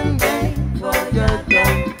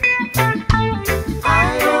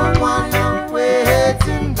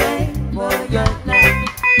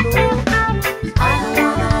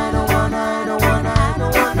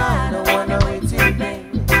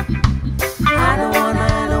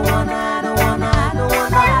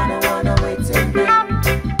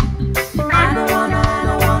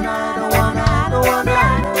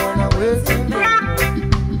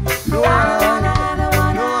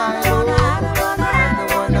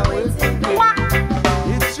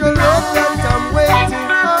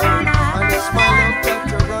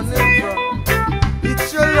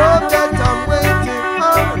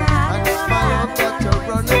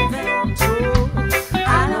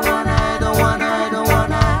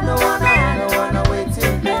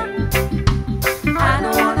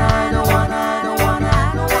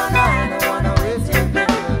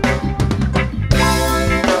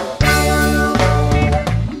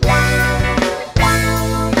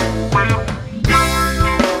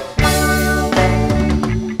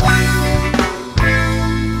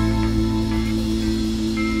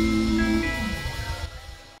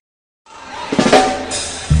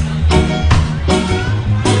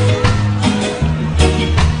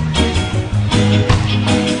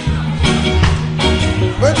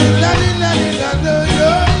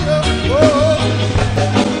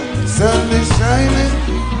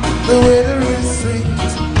The weather is sweet,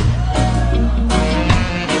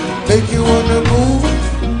 make you wanna move.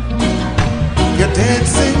 You're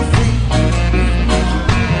dancing free.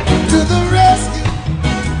 To the rescue,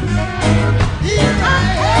 here I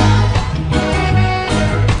am.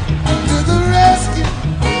 To the rescue,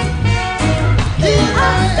 here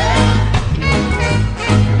I am.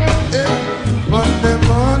 Yeah. Monday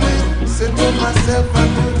morning, said to myself, a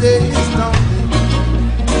new day is dawning.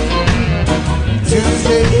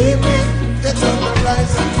 Tuesday evening, it's on the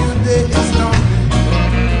rise, a new day is dawning.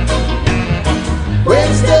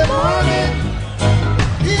 Wednesday morning,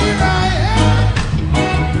 here I am.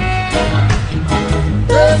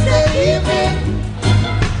 Thursday evening,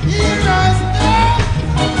 here I stand.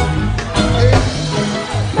 Yeah.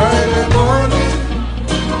 Friday morning,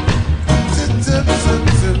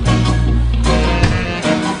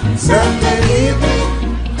 Sunday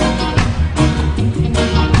evening,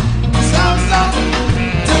 sound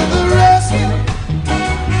to the rescue.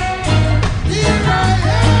 Here I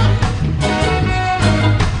am.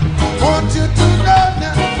 Want you to know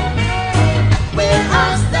now where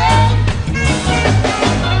I stand.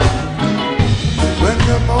 When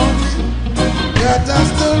the morning got us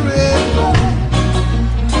the rainbow,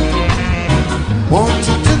 want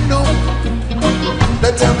you to know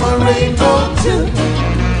that I'm a rainbow too.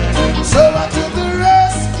 So I to the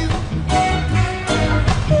rescue,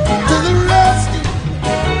 to the rescue,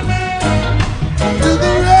 to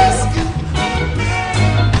the rescue.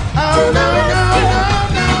 Oh no, no, no,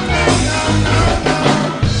 no, no, no, no, no.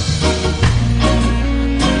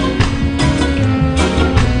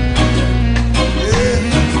 Yeah,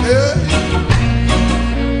 yeah,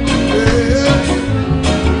 yeah.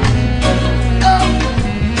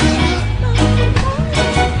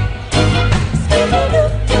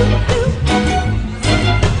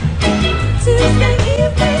 Tuesday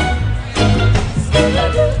evening,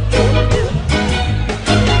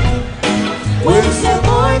 Wednesday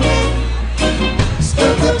morning,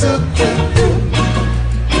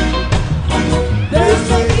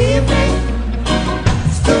 Thursday evening,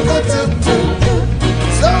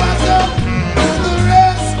 So I go to the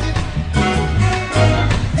rescue.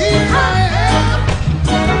 Here I am.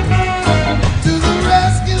 To the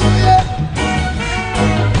rescue, yeah.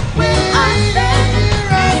 Here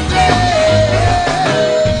I stand.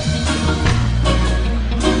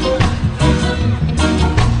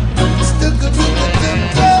 Stuck up in the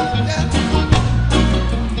dip-dip, yeah.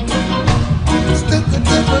 Stuck up in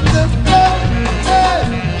the dip-dip,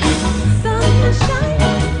 yeah. sun is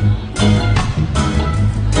shining.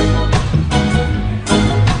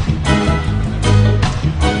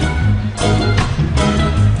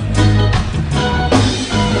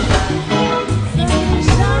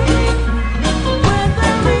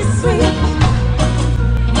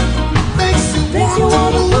 Makes you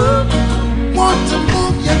want to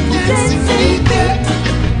move your dancing feet, yeah.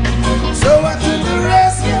 So I to the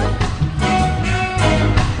rescue.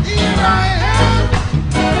 Here I am.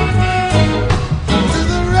 To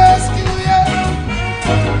the rescue, yeah.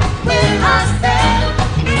 Where I stand.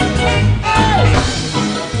 Hey.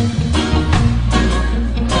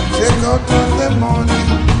 Check out Monday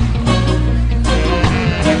morning.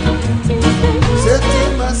 Said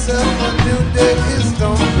to myself, a new day is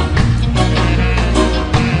dawning.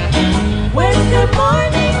 Wednesday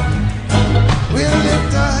morning, We'll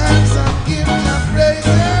lift our hands and give Jah praise,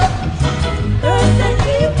 yeah.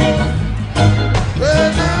 Thursday evening,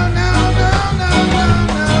 Well, now,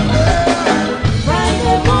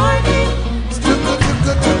 Friday morning,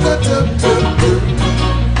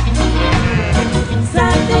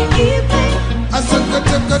 Saturday evening,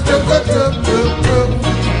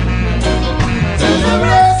 to the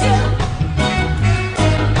rescue,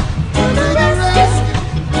 to the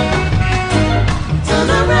rescue, to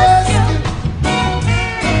the rescue.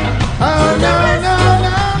 Oh, no, no,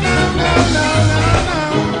 no, no, no, no,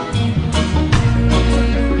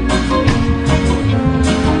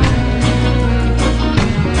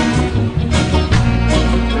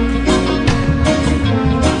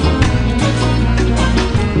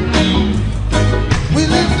 we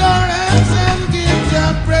lift our hands and give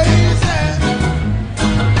Jah praise.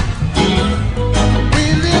 We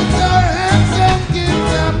lift our hands and give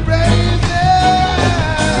Jah praise.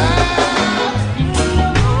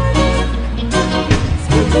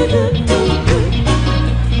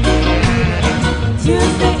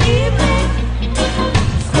 Tuesday evening,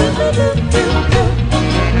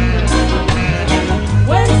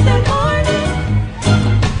 Wednesday morning,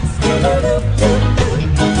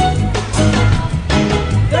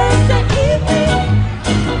 Thursday evening,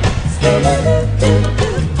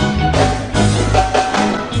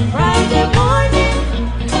 Friday morning,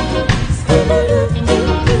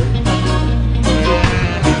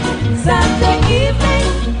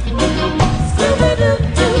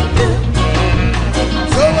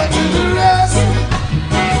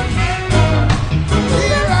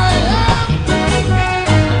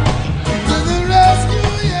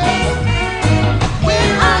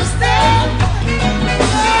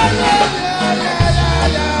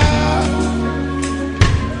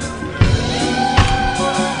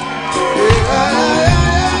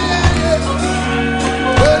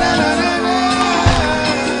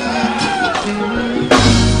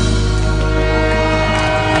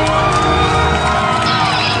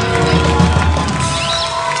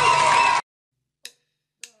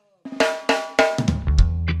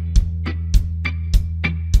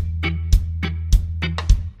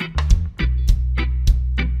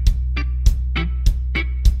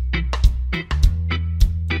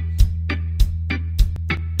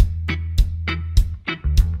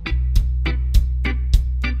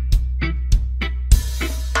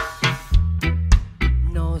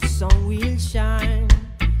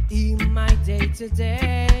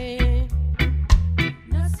 today.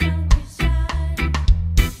 No sun will shine.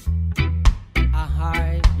 A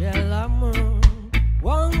high yellow moon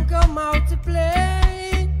won't come out to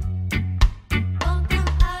play. Won't come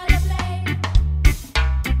out to play.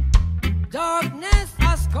 Darkness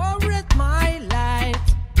has covered my light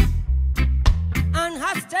and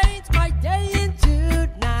has changed my day into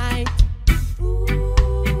night.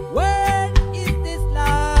 Where is this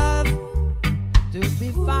love to be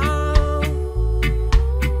found?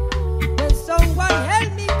 When someone help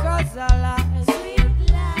me, 'cause our life Sweet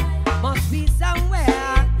life. must be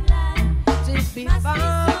somewhere to be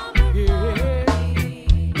found. Yeah.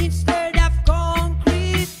 Instead of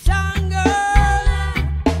concrete jungle,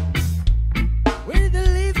 where the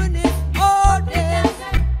living is ordered.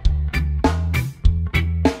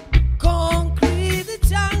 Concrete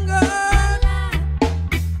jungle,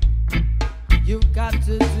 you got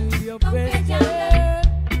to do your best. Yeah.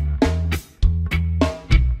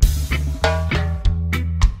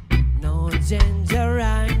 No danger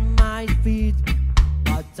at my feet,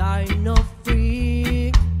 but I know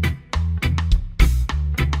free.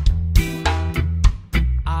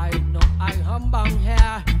 I know I am bound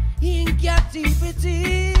here in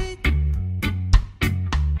captivity.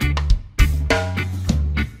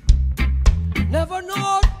 Never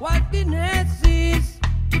know what goodness is.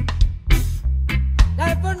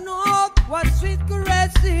 Never know what sweet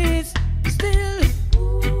caress is. Still,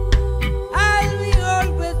 I'll be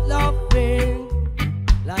always loving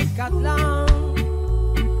like a lamb.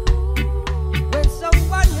 When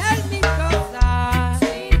someone help me, 'cause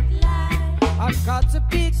Sweet life. I've got to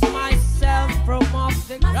pick myself from off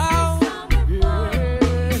the ground.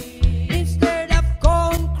 Yeah. Instead of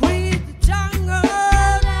concrete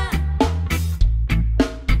jungle,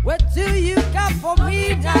 what do you got for me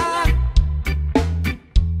now?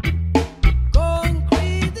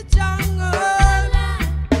 Concrete jungle,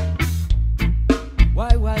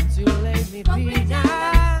 why would you let me be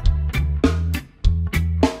now?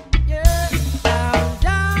 Yeah. Down,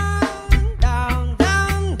 down, down,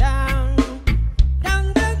 down, down. Down,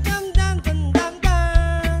 down, down, down, down, down,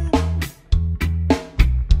 down.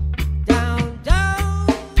 Down, down,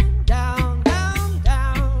 down, down,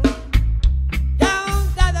 down. Down,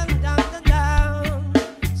 down, down, down, down, down.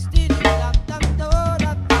 Still it up, down, down,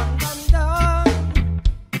 down, down, down.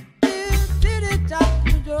 Still it up,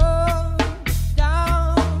 down,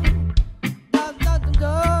 down, down, down,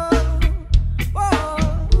 down. Whoa.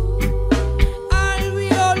 I'll be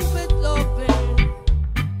always loving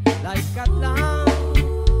like a lamb.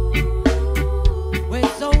 When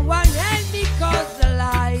someone help me, 'cause the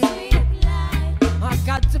light, Sweet life. I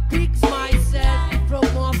got to pick myself from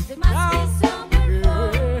off the Must be ground. somewhere for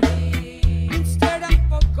me. Instead of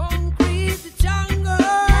a concrete jungle,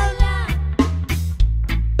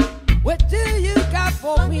 what do you got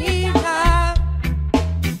for me now?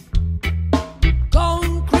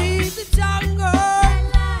 Concrete jungle,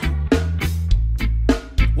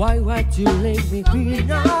 why would you let me be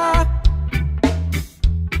now?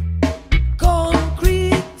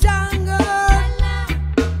 Concrete jungle,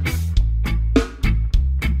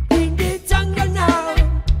 in the jungle now.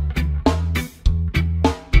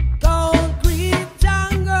 Concrete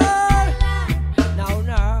jungle, now,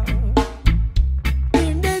 now.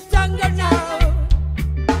 In the jungle now.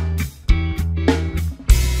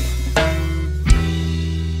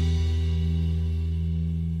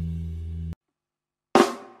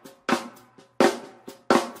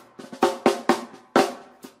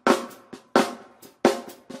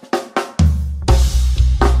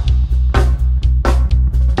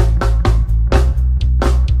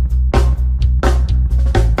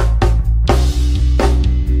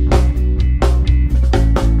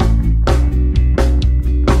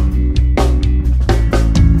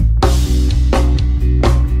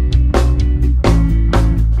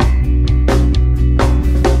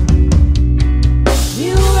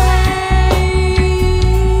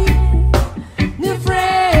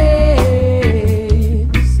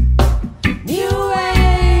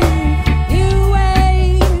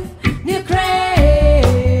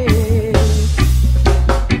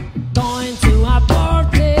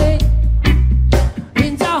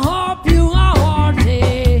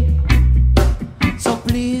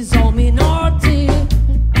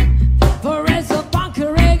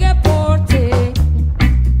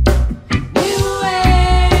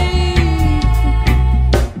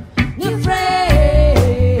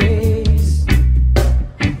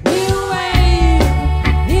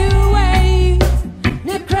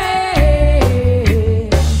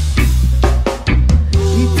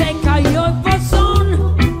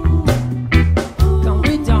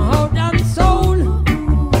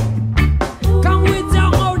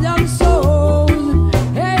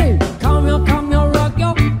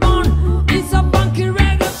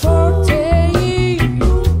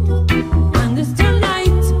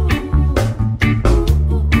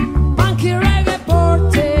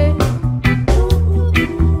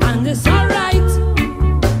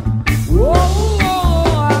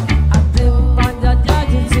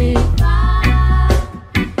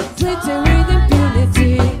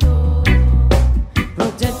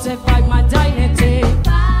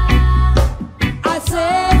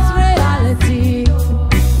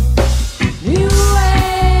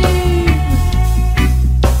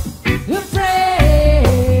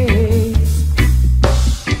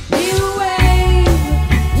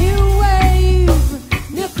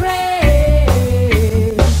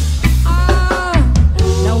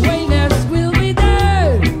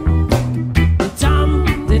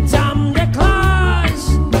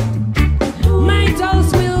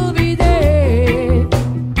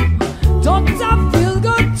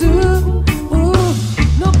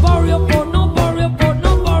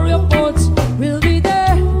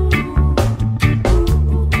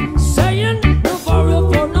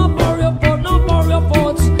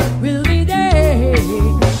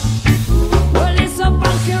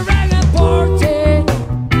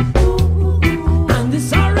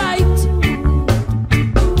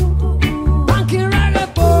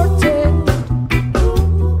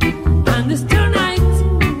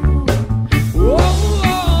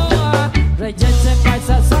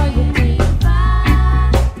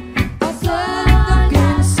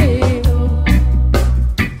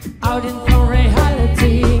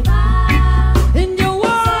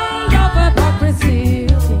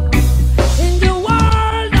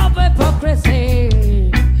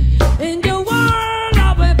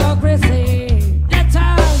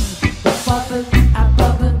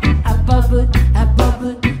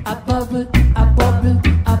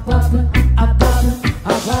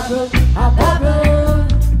 a bubble.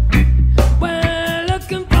 We're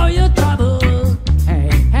looking for your trouble. Hey,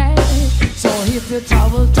 hey. So if you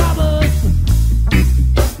trouble,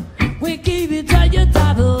 we give it to you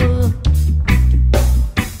double.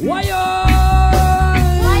 Why yo?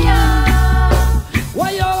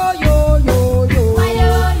 Why yo yo yo yo? Why yo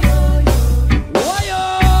yo yo? Why yo?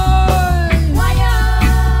 Why yo?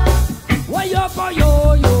 Why yo yo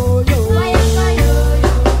yo yo? Why yo yo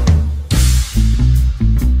yo?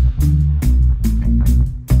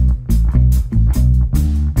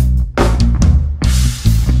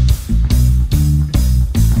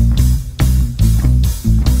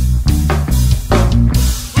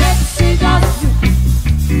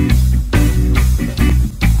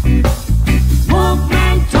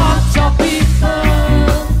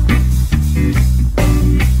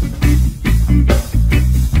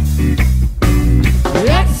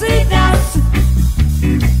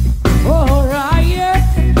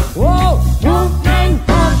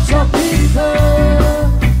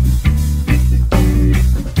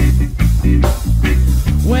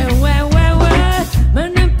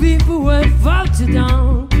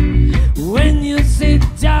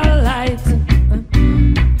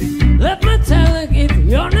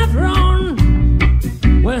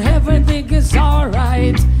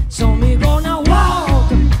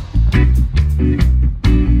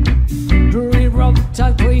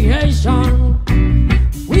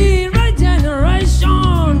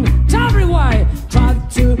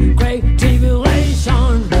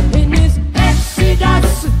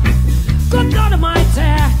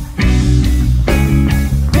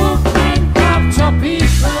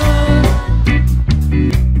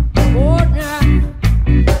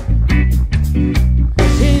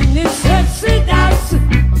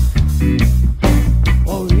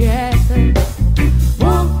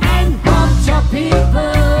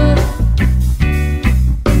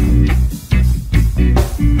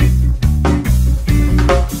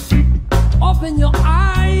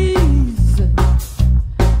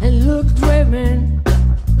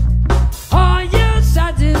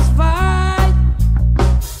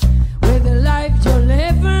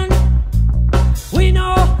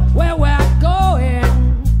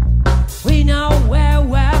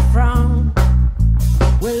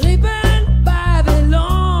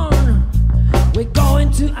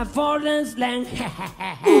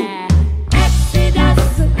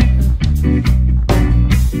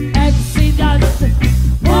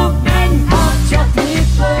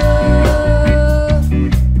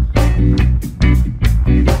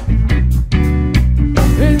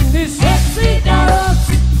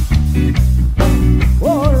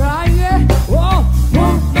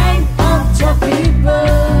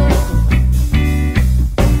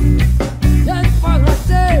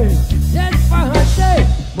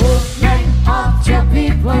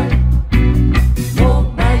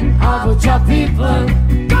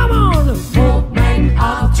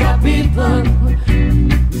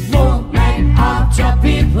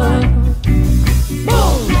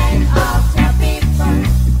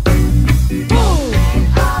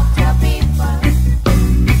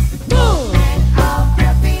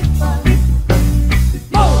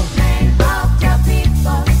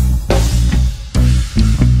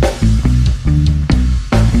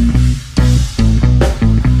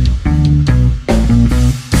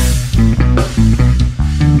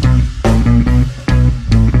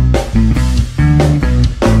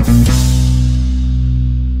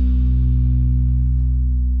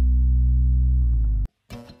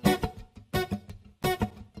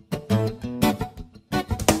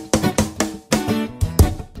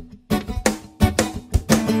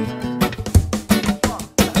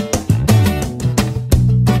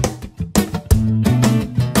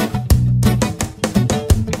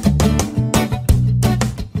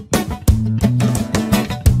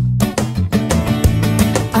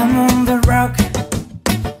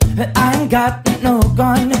 got no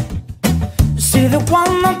gun. Say they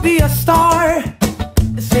wanna be a star.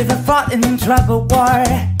 Say they fought in trouble war.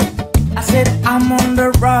 I said I'm on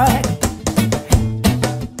the run.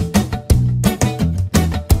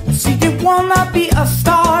 See they wanna be a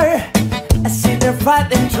star. I said they're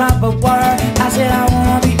fighting trouble war. I said I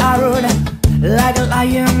wanna be a road like a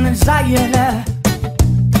lion in Zion.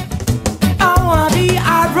 I wanna be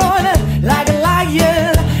a road like a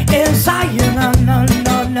lion in Zion. No, no,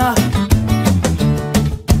 no, no.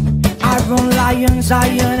 I run lion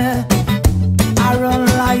Zion. I run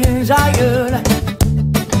lion Zion.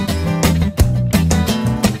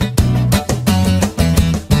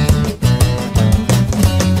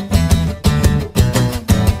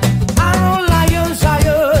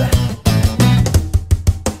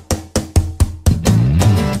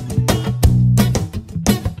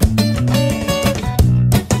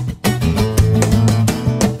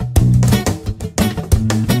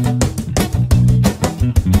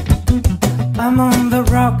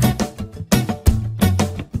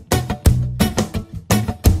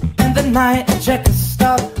 night, check a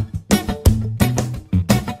stop.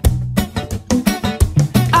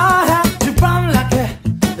 I have to run like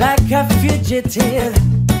a fugitive.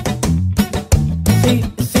 See,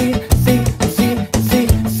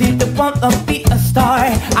 they wanna be a star.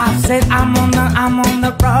 I said I'm on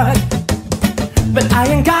the road, but I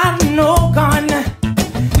ain't got no gun.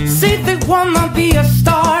 See, they wanna be a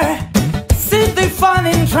star. See, they fall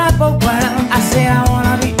in trouble. Well, I say I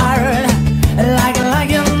wanna be iron, like a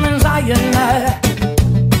lion in Zion.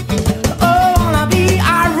 Oh, I wanna be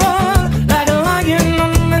iron, like a lion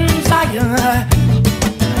in Zion.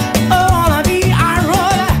 Oh, I wanna be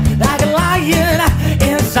iron, like a lion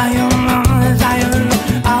in Zion. Zion.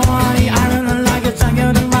 I wanna be iron, like a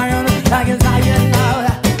Zion, like a Zion.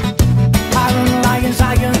 Iron, lion,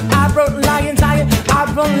 Zion. I wrote lion, Zion. I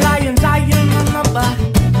wrote lion, Zion on my back.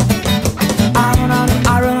 Iron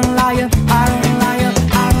lion, iron lion,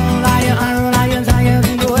 iron lion, Zion,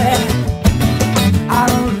 go ahead.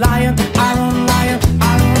 Iron lion, iron lion,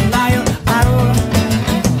 iron lion, iron.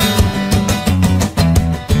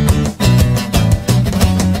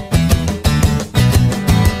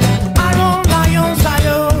 Iron lion,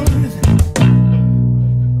 Zion.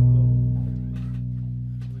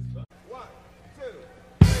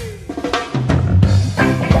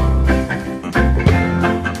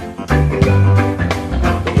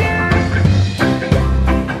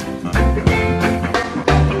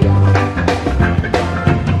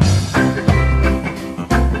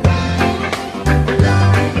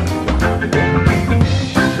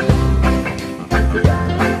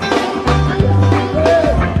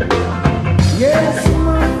 Yes,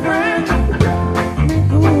 my friend, me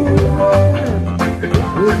good boy.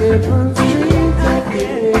 We live on the street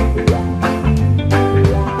again.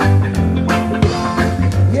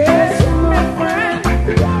 Yes, my friend,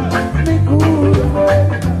 me good boy.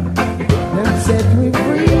 Them set me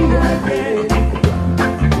free again.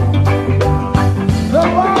 The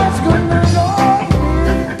boss couldn't hold me.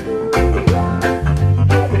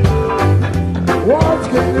 Walls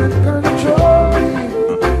couldn't control me.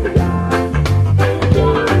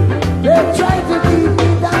 They tried to keep me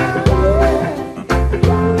down, yeah.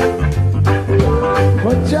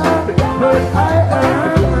 But I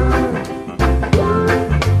am.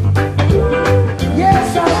 Yes,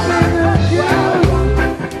 I've been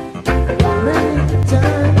accused many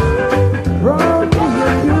times, wrongly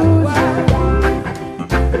abused.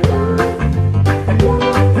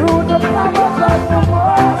 Through the powers of the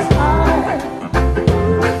Most High,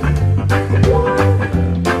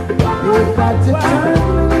 you've got to turn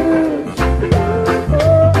me loose.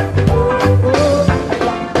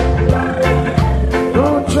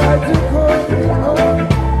 Don't try to call me home.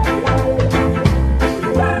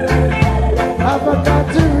 I've got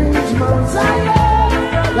to reach Mount Zion,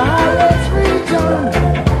 the highest region.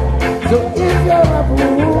 So if you're a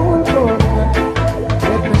fool,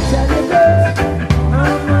 let me tell you this,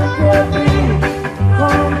 I'm not getting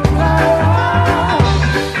conqueror.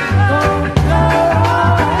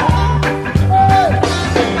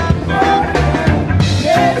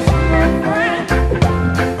 Yes, my friend.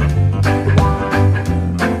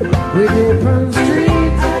 We live on the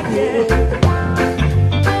streets again.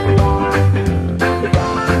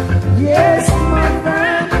 Yes, my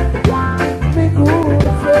friend, me good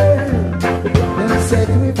friend, them set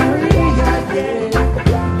me free again.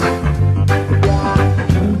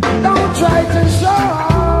 Don't try to show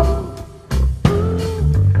off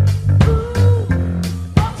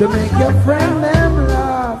to make your friend them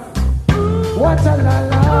laugh. What a la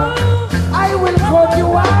la, I will cut you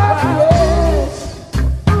off, yes.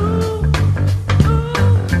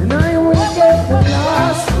 And I will get the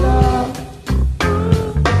last love.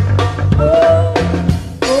 Oh,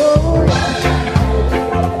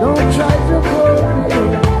 don't try to pull me.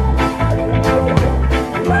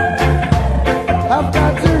 I've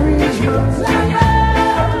got to reach my Zion.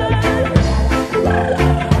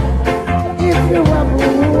 If you have a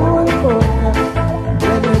woman,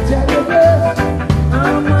 let me tell you this, I'm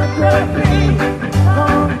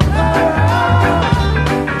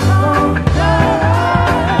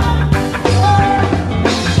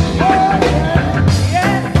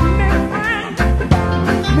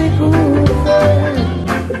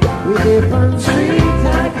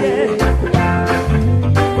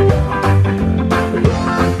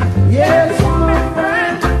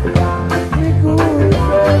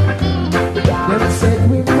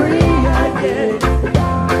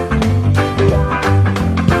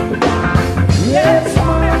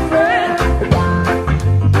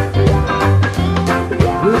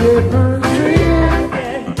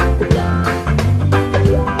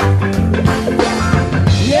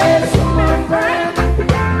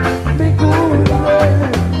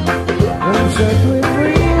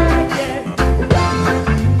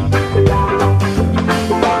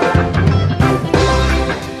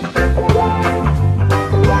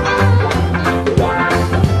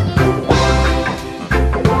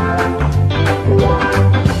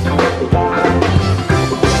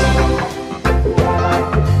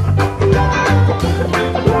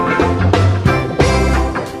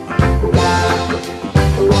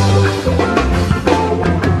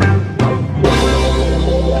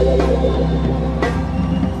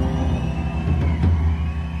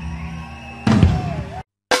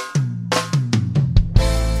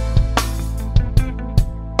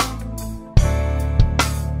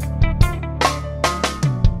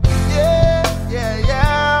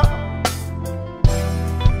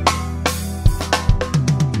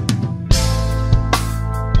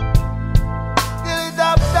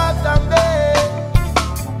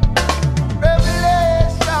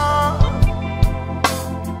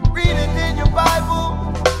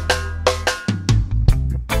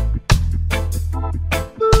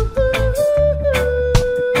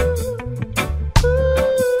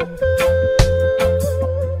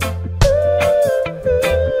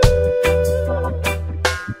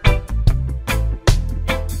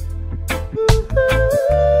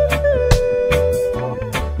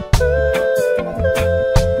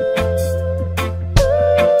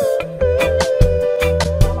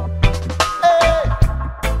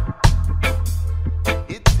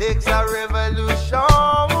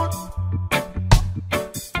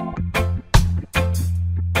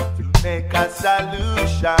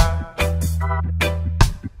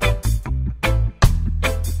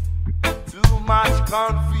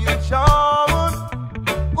confusion.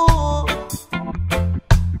 Ooh,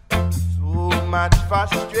 so much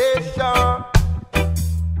frustration.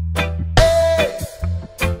 Hey,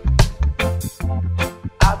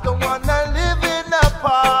 I don't wanna live in a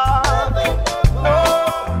park. No,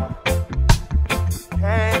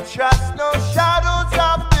 can't trust no shadows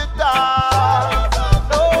of the dark.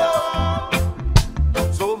 No,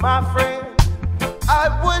 so my friend, I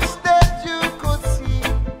wish that you could see,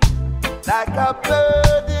 like a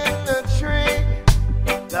bird in a tree,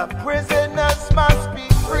 the prisoners must be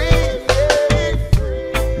free.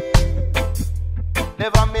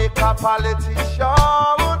 Never make a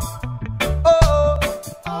politician. Oh,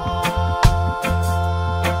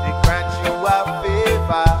 they grant you a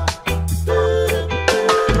favor.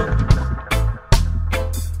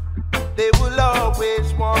 They will always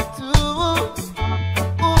want to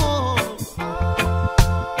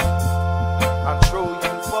control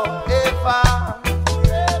you forever.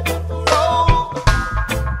 Oh,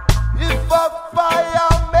 if a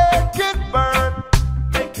fire make it burn,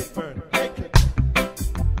 make it burn, make it.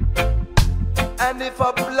 And if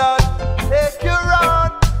a blood take you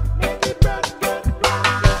run, make it run, run,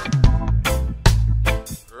 run.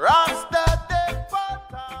 Rasta de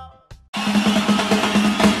Pata.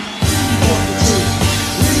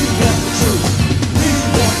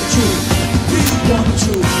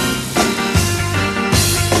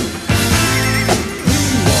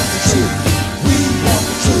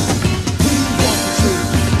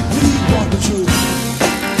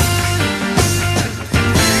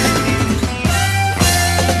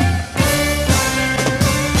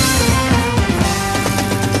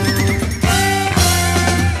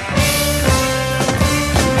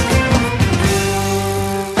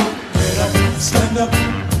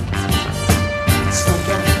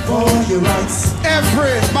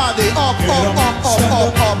 Everybody up, up, up, up,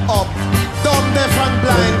 up, up, up. Dumb, deaf and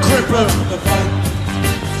blind, crippled.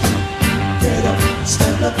 Get up,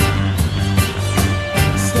 stand up.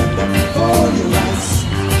 Stand up for your rights.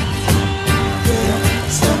 Get up,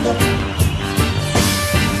 stand up.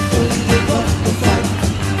 Don't give up the fight.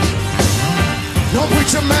 No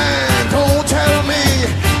preacher man, don't tell me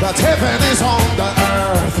that heaven is on the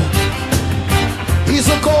earth. He's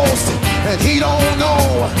a ghost and he don't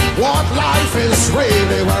know what life is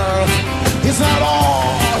really worth. It's not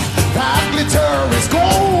all that glitter is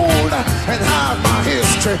gold, and half my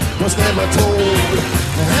history was never told.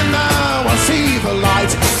 And now I see the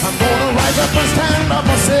light. I'm gonna rise up and stand up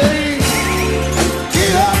and say,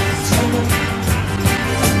 get up, stand up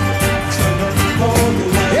for your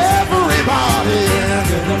life. Everybody,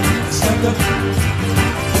 get up, stand up.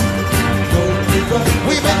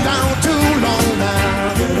 We've been down too long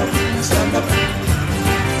now. Get up, stand up.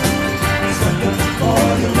 Stand up for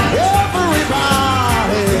your life.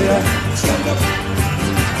 Everybody, stand up.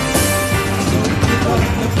 Don't give up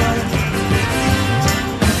the fight.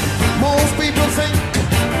 Most people think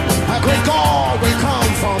a great God will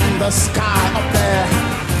come from the sky up there,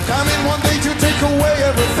 coming one day to take away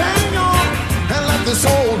everything and let this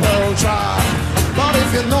whole world try. But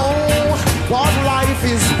if you know what life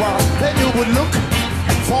is worth, then you would look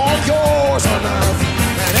for yours on earth.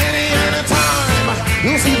 And any time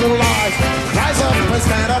you see the light, rise up and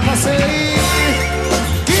stand up and say,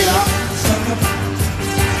 get up, stand up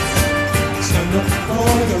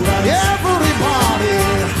for the right. Everybody,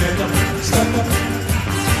 get up, stand up.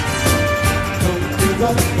 Don't give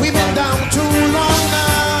up. We've been down too long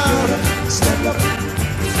now. Get up, stand up.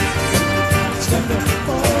 Stand up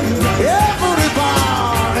for your right.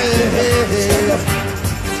 Everybody,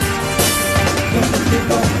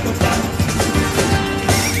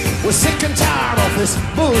 we're sick and tired of this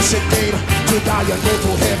bullshit game, to die and go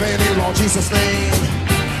to heaven in Lord Jesus' name.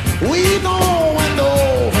 We know and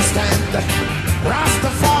overstand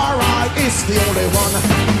Rastafari is the only one.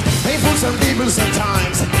 They put some devils at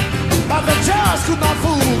times, but the just could not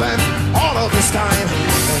fool them all of this time.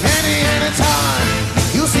 And any time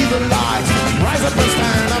you see the light, rise up and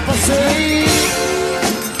stand up and say,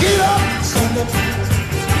 get up, stand up.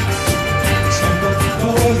 Stand up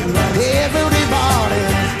for your right. Everybody,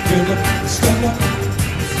 get up, stand up.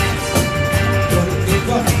 Don't give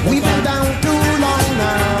up. We've been down too long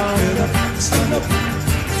now. Get up, stand up.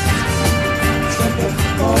 Stand up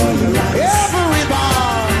for your right.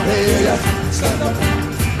 Everybody, stand up.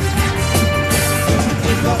 Don't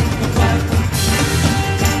give up the fight.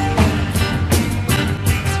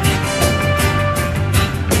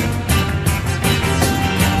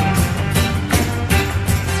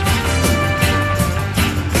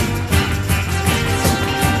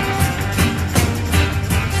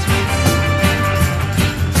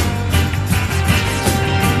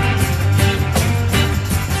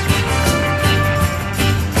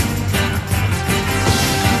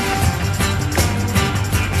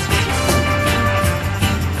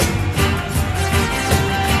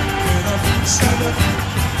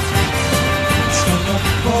 Stand up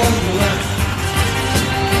for your life.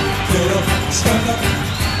 Get up, stand up.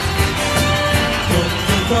 Don't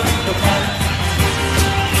give up the fight.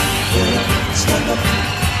 Get up, stand up.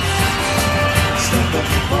 Stand up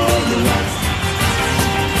for your life.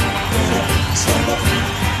 Get up, stand up.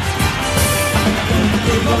 Don't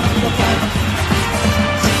give up the fight.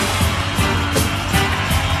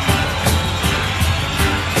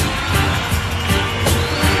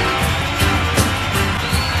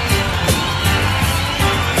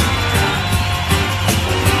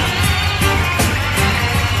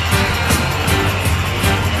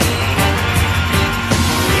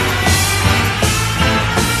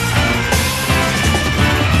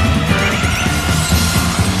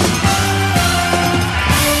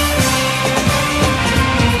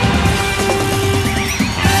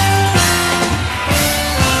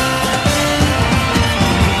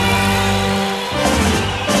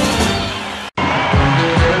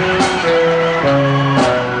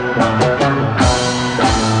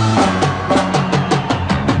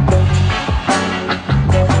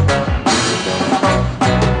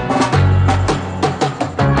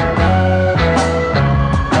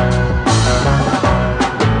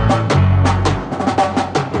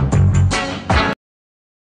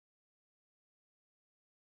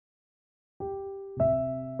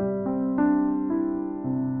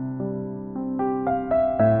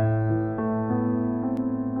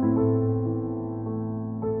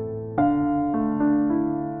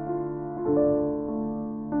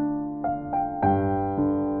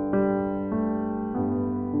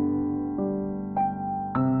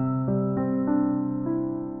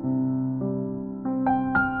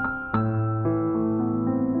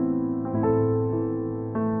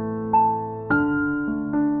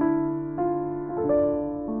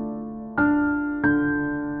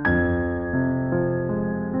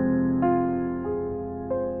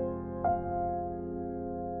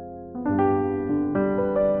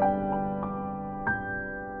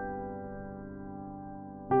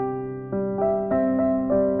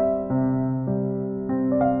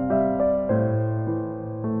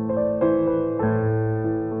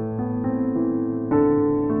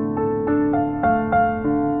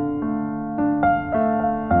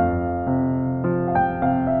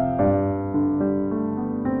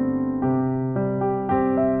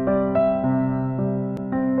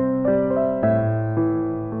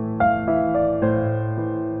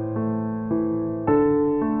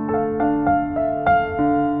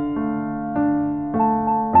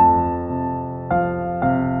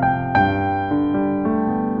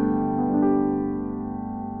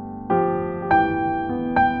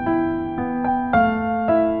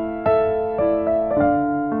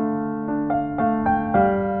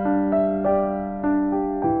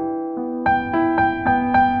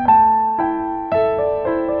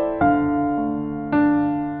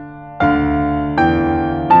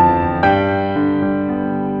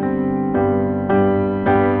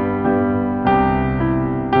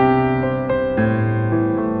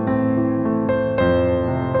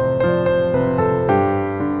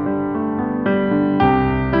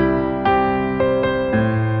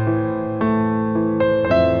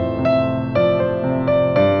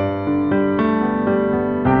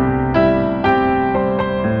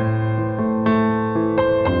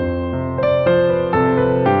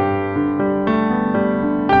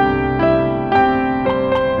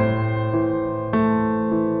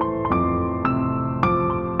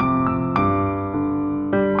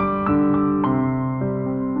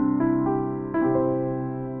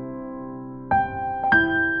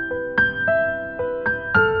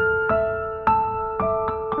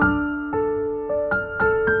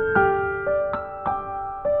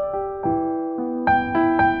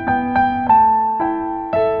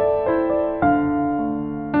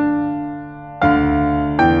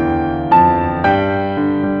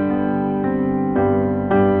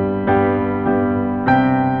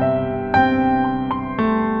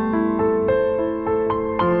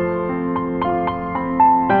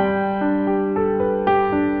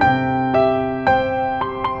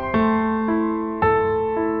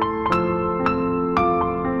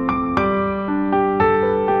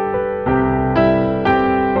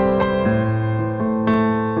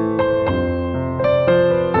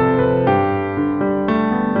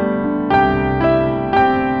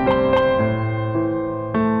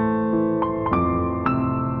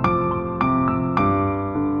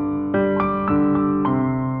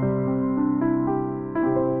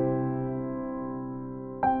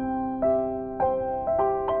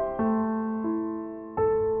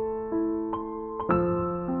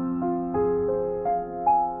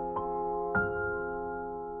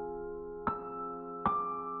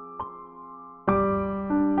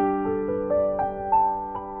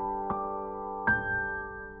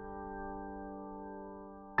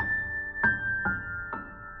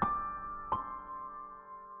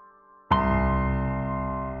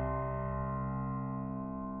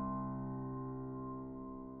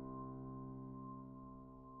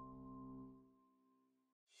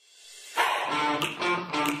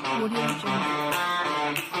 Audio Jungle.